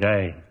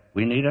today.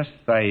 We need a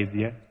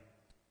Savior.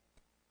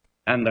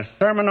 And the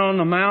Sermon on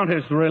the Mount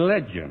is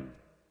religion.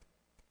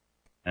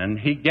 And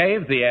he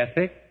gave the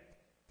ethic.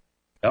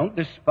 Don't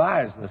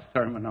despise the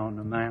Sermon on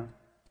the Mount.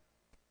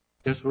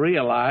 Just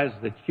realize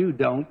that you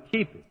don't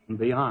keep it and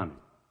be honest.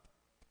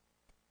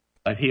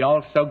 But he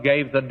also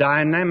gave the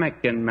dynamic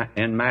in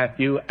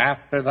Matthew.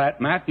 After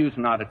that, Matthew's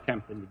not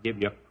attempting to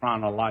give you a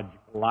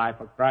chronological life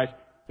of Christ.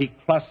 He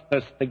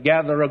clusters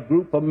together a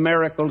group of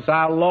miracles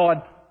our Lord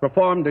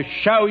performed to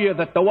show you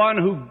that the one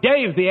who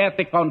gave the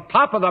ethic on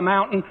top of the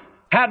mountain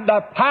had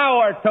the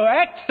power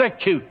to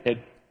execute it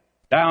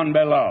down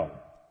below.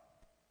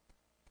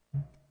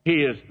 He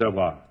is the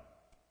one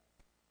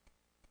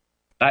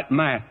that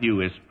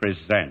Matthew is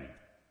presenting.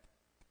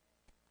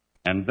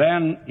 And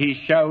then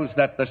he shows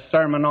that the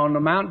Sermon on the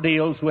Mount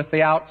deals with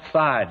the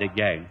outside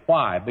again.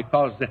 Why?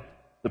 Because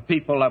the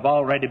people have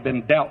already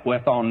been dealt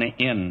with on the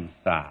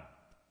inside.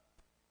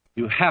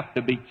 You have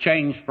to be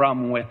changed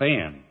from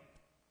within.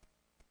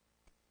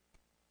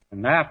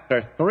 And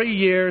after 3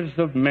 years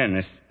of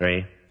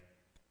ministry,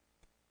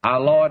 our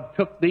Lord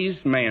took these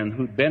men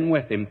who'd been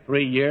with him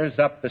 3 years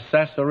up to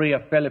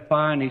Caesarea Philippi,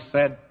 and he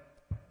said,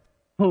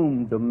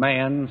 whom do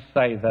men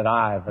say that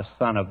I, the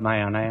Son of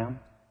Man, am?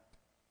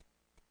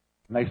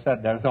 And they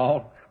said, there's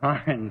all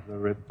kinds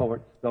of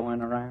reports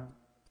going around.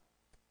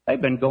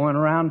 They've been going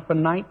around for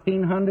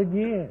 1,900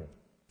 years.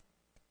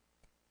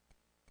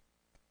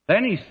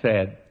 Then he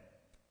said,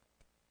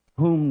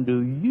 whom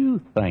do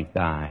you think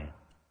I am?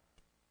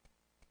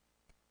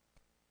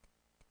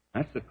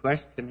 That's the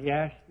question he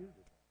asked you.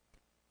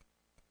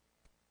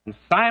 And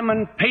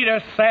Simon Peter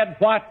said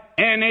what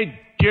any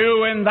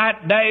Jew in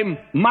that day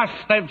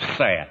must have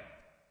said,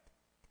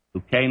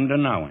 who came to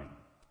know him.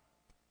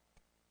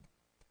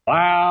 Thou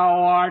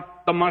art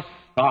the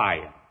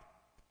Messiah,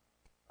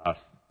 the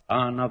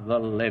Son of the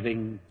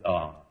living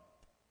God.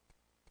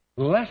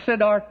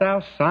 Blessed art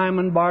thou,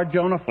 Simon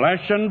Bar-Jonah,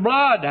 flesh and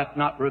blood hath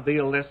not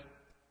revealed this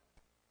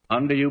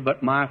unto you,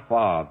 but my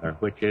Father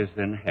which is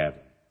in heaven.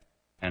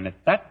 And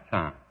at that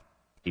time,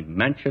 he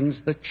mentions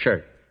the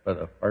church for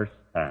the first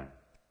time.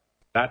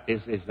 That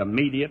is his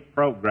immediate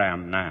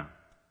program now.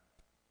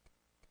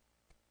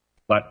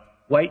 But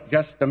wait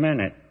just a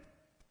minute.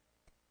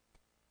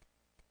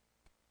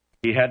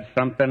 He had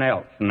something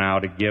else now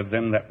to give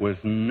them that was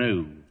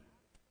new.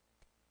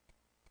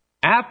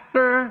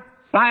 After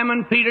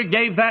Simon Peter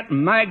gave that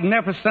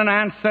magnificent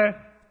answer,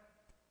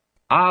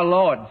 our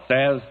Lord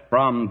says,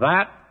 from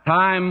that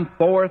time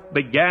forth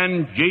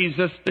began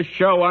Jesus to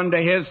show unto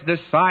his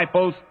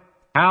disciples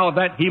how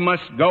that he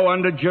must go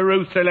unto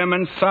Jerusalem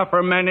and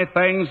suffer many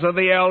things of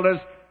the elders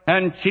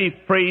and chief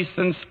priests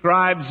and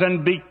scribes,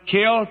 and be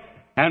killed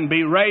and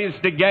be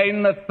raised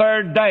again the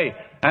third day.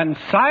 And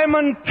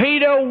Simon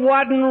Peter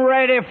wasn't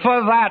ready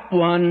for that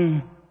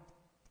one.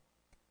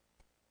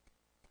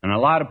 And a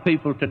lot of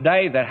people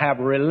today that have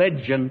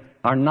religion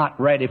are not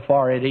ready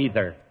for it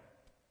either.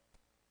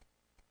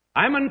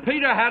 Simon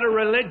Peter had a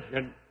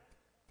religion,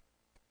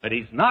 but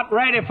he's not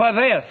ready for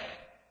this.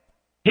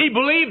 He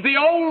believed the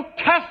Old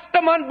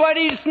Testament, but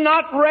he's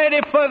not ready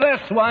for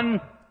this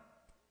one.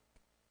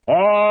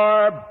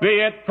 Far be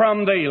it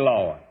from thee,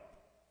 Lord.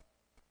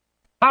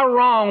 How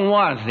wrong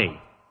was he?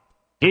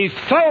 He's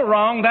so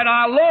wrong that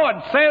our Lord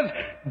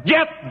says,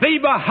 get thee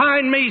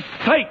behind me,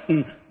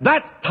 Satan.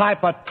 That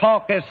type of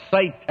talk is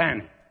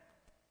satanic.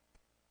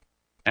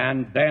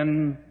 And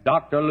then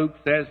Dr. Luke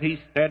says he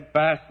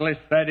steadfastly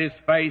set his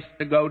face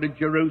to go to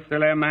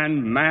Jerusalem,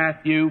 and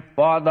Matthew,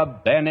 for the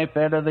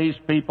benefit of these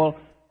people,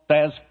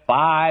 says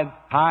 5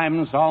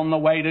 times on the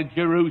way to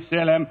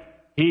Jerusalem,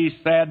 he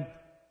said,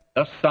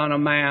 the Son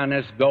of Man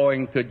is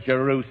going to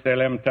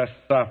Jerusalem to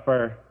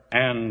suffer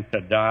and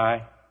to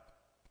die.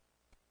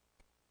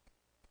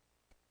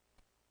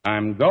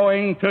 I'm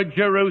going to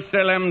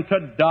Jerusalem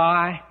to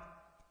die.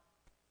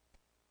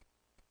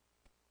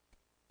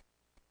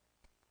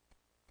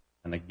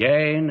 And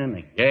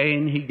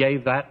again he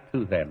gave that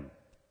to them.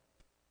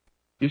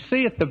 You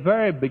see, at the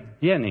very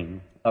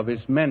beginning of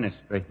his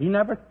ministry, he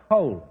never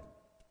told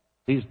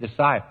these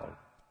disciples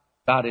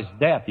about his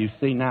death. You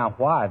see now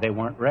why they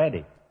weren't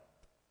ready.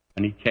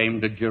 When he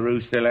came to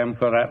Jerusalem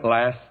for that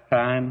last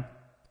time,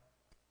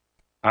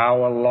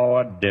 our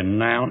Lord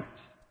denounced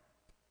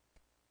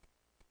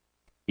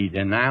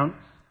the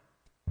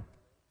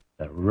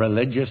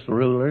religious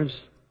rulers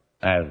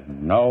as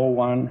no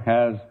one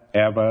has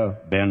ever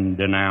been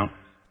denounced.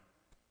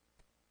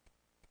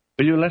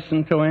 Will you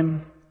listen to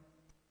him?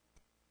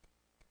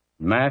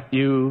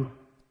 Matthew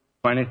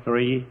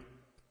 23.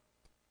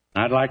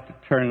 I'd like to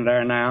turn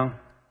there now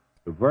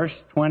to verse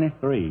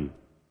 23.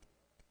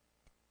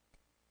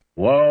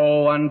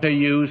 Woe unto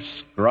you,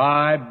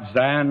 scribes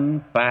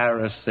and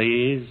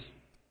Pharisees,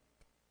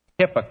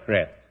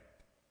 hypocrites.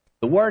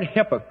 The word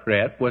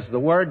hypocrite was the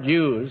word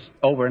used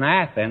over in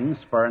Athens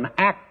for an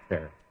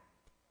actor.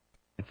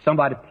 It's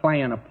somebody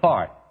playing a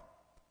part.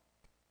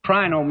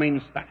 Crino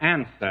means to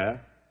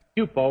answer.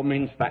 Hupo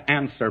means to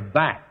answer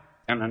back.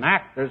 And an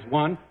actor's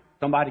one,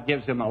 somebody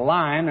gives him a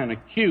line and a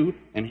cue,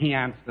 and he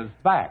answers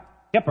back.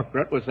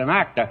 Hypocrite was an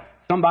actor,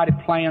 somebody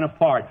playing a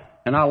part.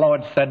 And our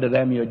Lord said to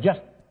them, you're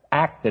just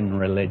acting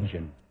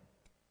religion.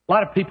 A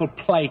lot of people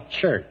play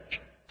church.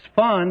 It's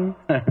fun.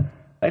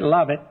 They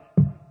love it.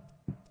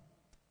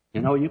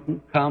 You know, you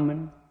can come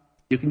and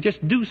you can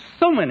just do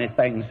so many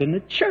things in the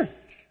church.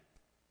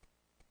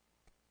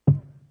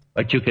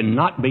 But you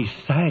cannot be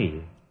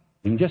saved.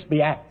 You can just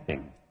be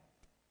acting.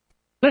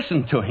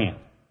 Listen to him.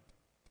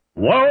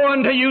 Woe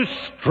unto you,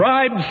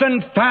 scribes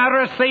and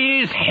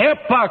Pharisees,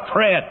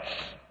 hypocrites!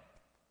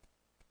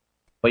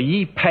 For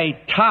ye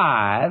pay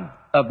tithe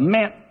of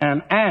mint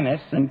and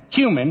anise and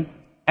cumin,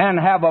 and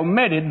have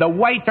omitted the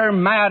weightier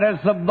matters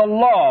of the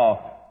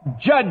law,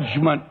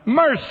 judgment,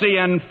 mercy,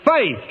 and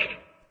faith.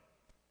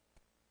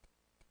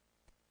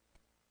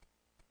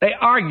 They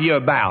argue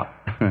about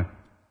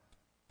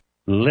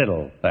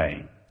little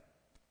things.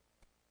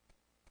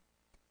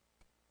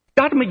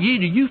 Dr. McGee,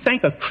 do you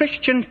think a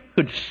Christian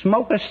could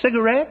smoke a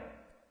cigarette?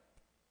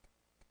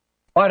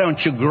 Why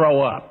don't you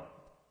grow up?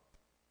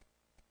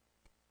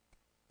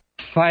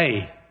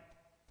 Faith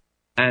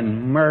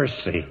and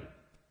mercy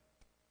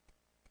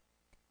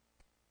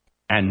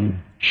and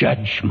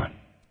judgment.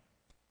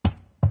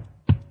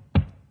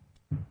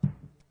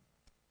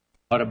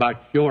 What about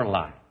your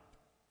life?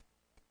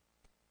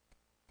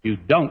 You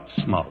don't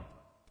smoke.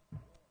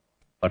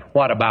 But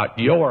what about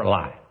your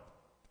life?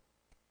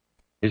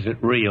 Is it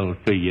real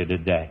to you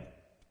today?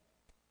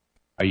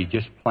 Are you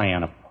just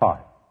playing a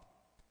part?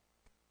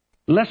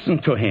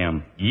 Listen to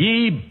him.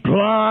 Ye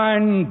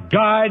blind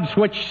guides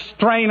which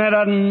strain at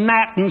a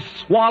gnat and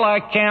swallow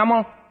a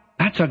camel.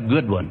 That's a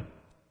good one.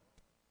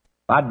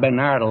 I'd been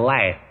there to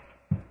laugh.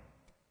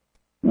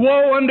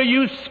 Woe unto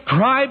you,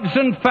 scribes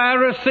and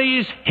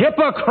Pharisees,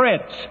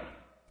 hypocrites!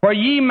 For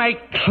ye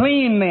make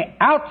clean the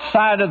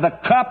outside of the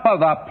cup of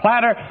the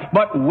platter,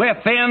 but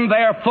within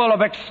they're full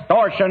of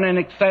extortion and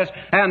excess,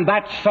 and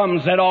that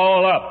sums it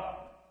all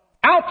up.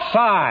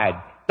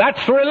 Outside,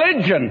 that's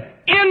religion.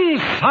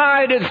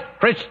 Inside is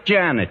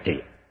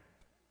Christianity.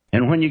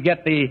 And when you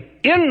get the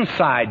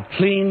inside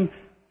clean,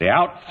 the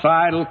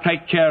outside will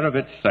take care of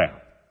itself.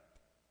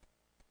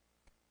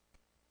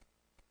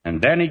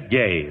 And then he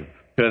gave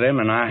to them,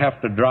 and I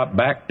have to drop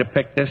back to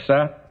pick this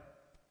up.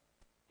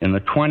 In the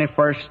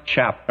 21st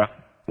chapter,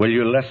 will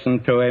you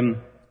listen to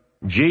him?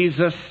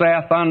 Jesus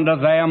saith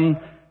unto them,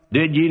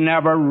 did ye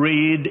never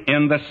read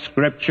in the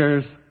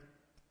Scriptures,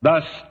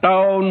 the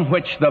stone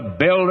which the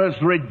builders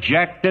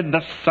rejected,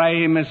 the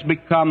same is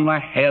become the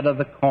head of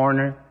the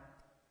corner?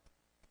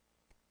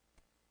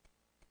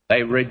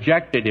 They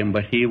rejected him,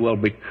 but he will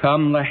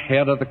become the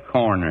head of the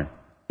corner.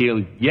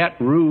 He'll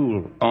yet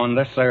rule on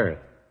this earth.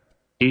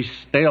 He's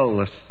still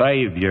the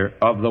Savior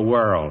of the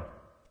world.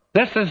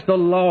 This is the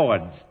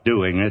Lord's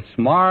doing. It's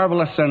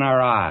marvelous in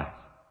our eyes.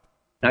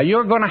 Now,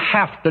 you're going to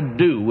have to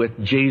do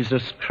with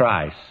Jesus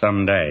Christ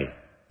someday.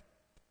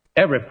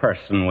 Every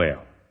person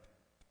will.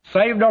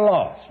 Saved or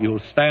lost, you'll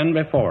stand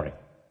before him.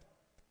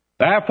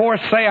 Therefore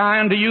say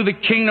I unto you, the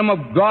kingdom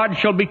of God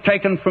shall be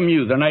taken from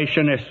you, the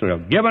nation Israel,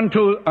 given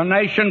to a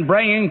nation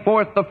bringing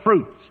forth the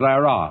fruits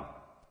thereof.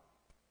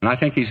 And I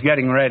think he's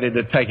getting ready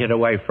to take it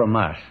away from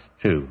us,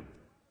 too.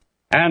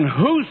 And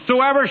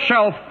whosoever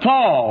shall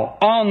fall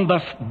on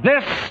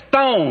this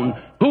stone,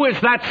 who is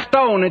that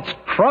stone? It's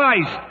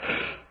Christ.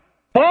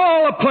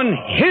 Fall upon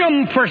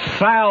him for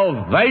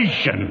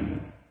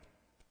salvation.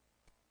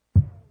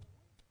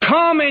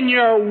 Come in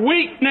your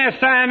weakness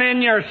and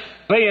in your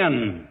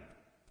sin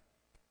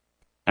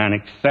and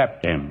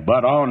accept him.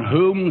 But on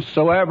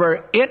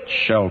whomsoever it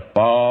shall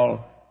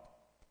fall,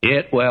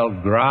 it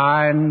will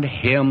grind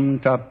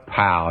him to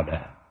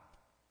powder.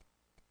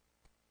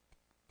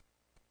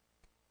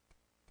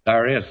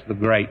 There is the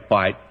great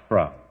white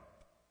throne,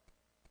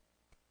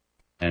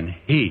 and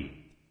he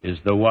is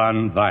the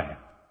one there.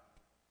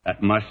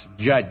 that must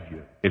judge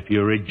you if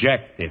you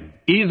reject Him.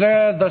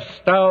 Either the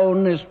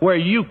stone is where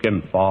you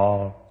can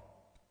fall,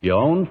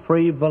 your own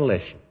free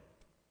volition,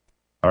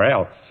 or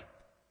else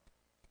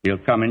He'll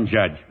come in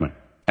judgment.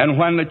 And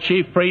when the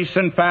chief priests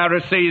and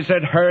Pharisees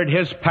had heard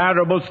His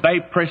parables, they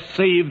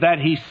perceived that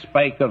He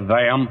spake of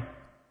them.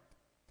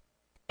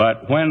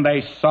 But when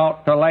they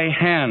sought to lay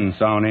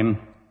hands on Him,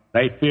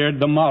 they feared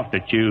the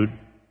multitude,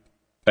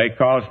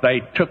 because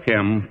they took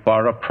Him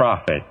for a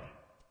prophet.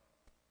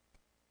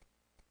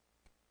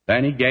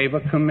 Then He gave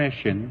a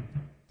commission,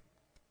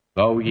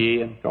 go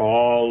ye into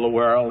all the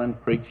world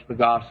and preach the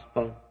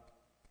gospel.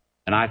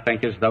 And I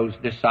think as those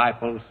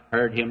disciples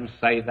heard Him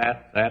say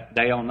that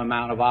day on the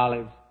Mount of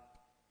Olives,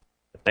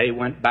 they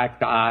went back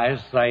to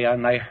Isaiah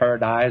and they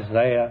heard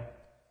Isaiah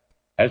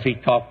as he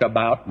talked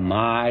about,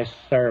 my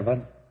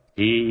servant,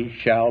 he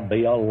shall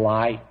be a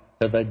light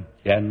to the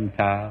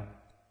Gentiles.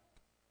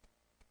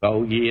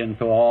 Go ye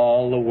into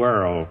all the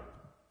world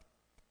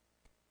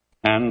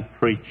and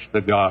preach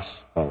the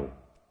gospel.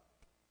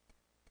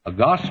 A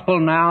gospel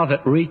now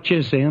that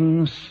reaches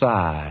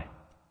inside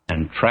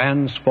and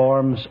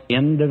transforms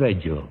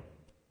individuals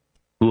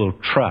who will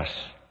trust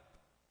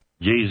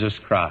Jesus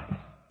Christ.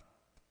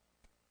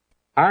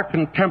 Our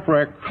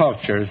contemporary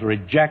culture has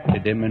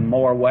rejected Him in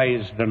more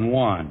ways than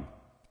one.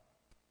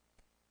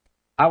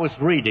 I was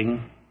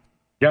reading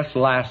just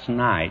last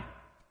night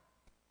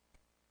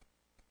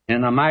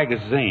in a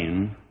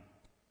magazine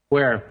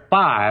where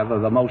 5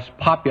 of the most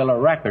popular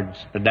records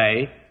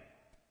today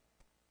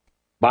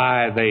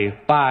by the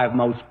 5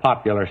 most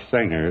popular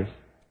singers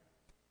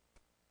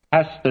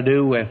has to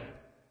do with,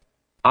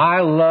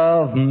 I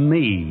love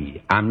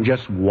me, I'm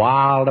just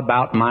wild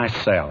about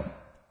myself.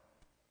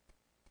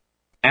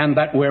 And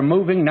that we're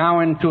moving now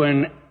into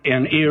an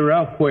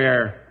era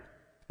where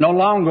no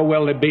longer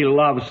will there be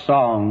love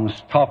songs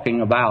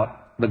talking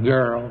about the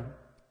girl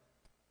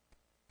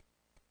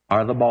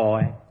or the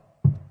boy,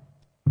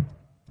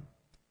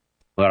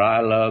 but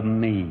I love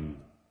me.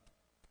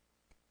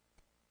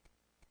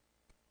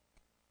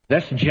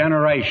 This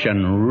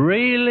generation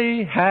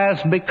really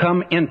has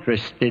become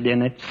interested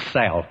in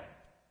itself.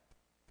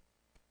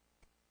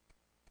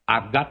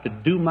 I've got to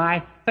do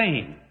my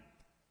thing.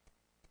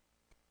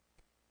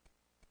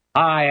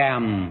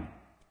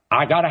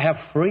 I got to have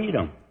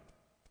freedom.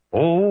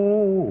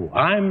 Oh,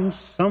 I'm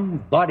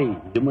somebody.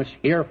 You must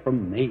hear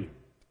from me.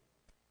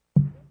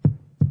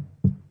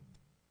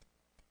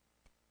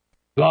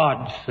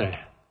 God said,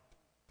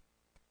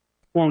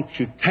 won't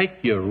you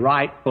take your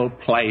rightful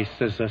place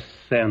as a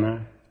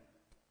sinner?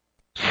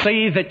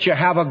 See that you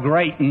have a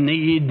great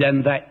need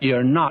and that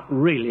you're not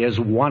really as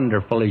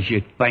wonderful as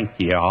you think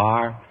you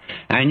are.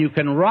 And you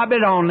can rub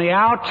it on the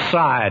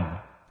outside,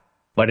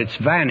 but it's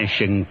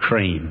vanishing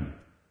cream.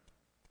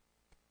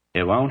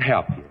 It won't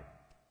help you.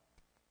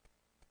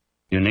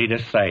 You need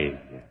a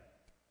Savior.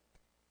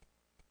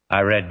 I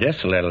read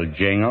this little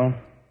jingle.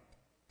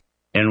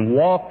 In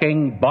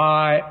walking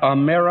by a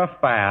mirror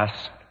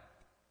fast,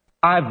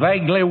 I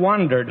vaguely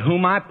wondered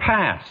whom I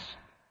passed.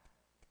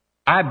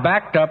 I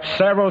backed up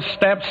several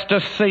steps to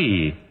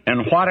see,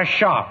 and what a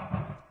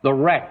shock, the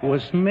wreck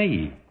was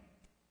me.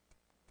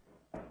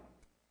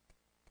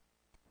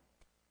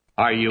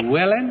 Are you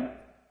willing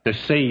to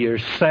see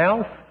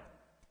yourself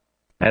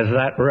as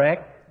that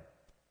wreck?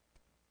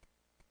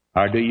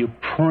 Or do you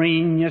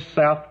preen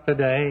yourself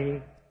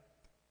today,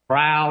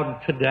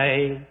 proud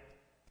today?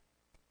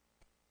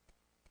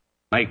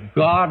 May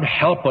God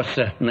help us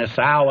in this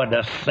hour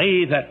to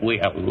see that we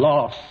have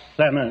lost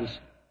sinners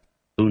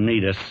who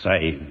need a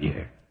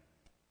Savior.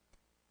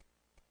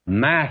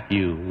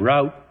 Matthew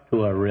wrote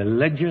to a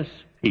religious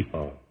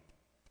people.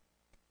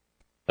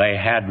 They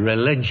had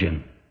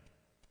religion,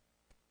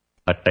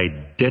 but they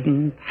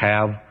didn't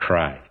have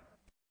Christ.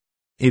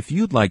 If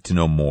you'd like to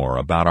know more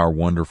about our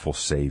wonderful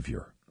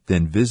Savior,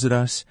 then visit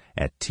us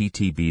at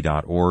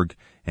ttb.org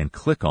and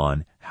click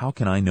on How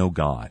Can I Know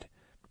God?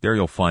 There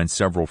you'll find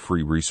several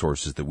free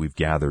resources that we've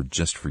gathered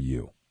just for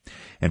you.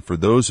 And for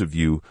those of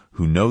you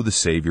who know the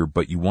Savior,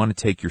 but you want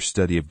to take your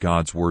study of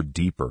God's Word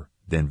deeper,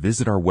 then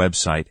visit our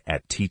website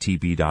at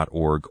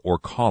ttb.org or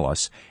call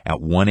us at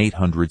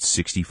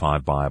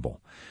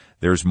 1-800-65-BIBLE.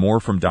 There's more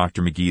from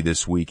Dr. McGee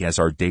this week as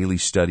our daily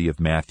study of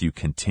Matthew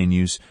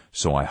continues,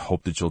 so I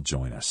hope that you'll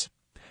join us.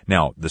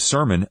 Now, the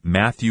sermon,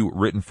 Matthew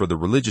Written for the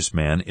Religious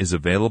Man, is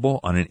available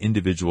on an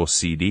individual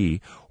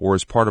CD or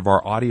as part of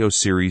our audio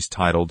series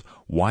titled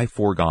Why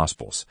Four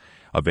Gospels,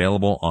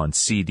 available on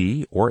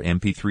CD or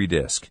MP3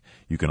 disc.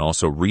 You can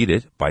also read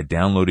it by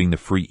downloading the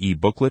free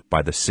e-booklet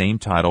by the same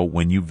title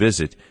when you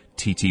visit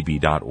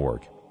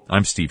ttb.org.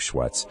 I'm Steve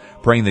Schwetz,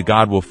 praying that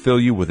God will fill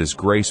you with His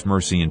grace,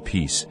 mercy, and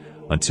peace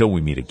until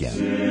we meet again.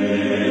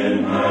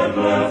 Sin had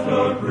left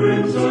a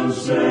crimson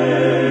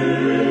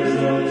stain.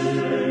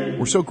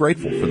 We're so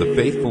grateful for the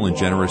faithful and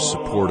generous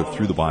support of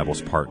Through the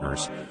Bible's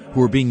partners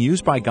who are being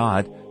used by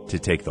God to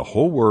take the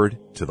whole Word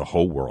to the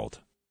whole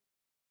world.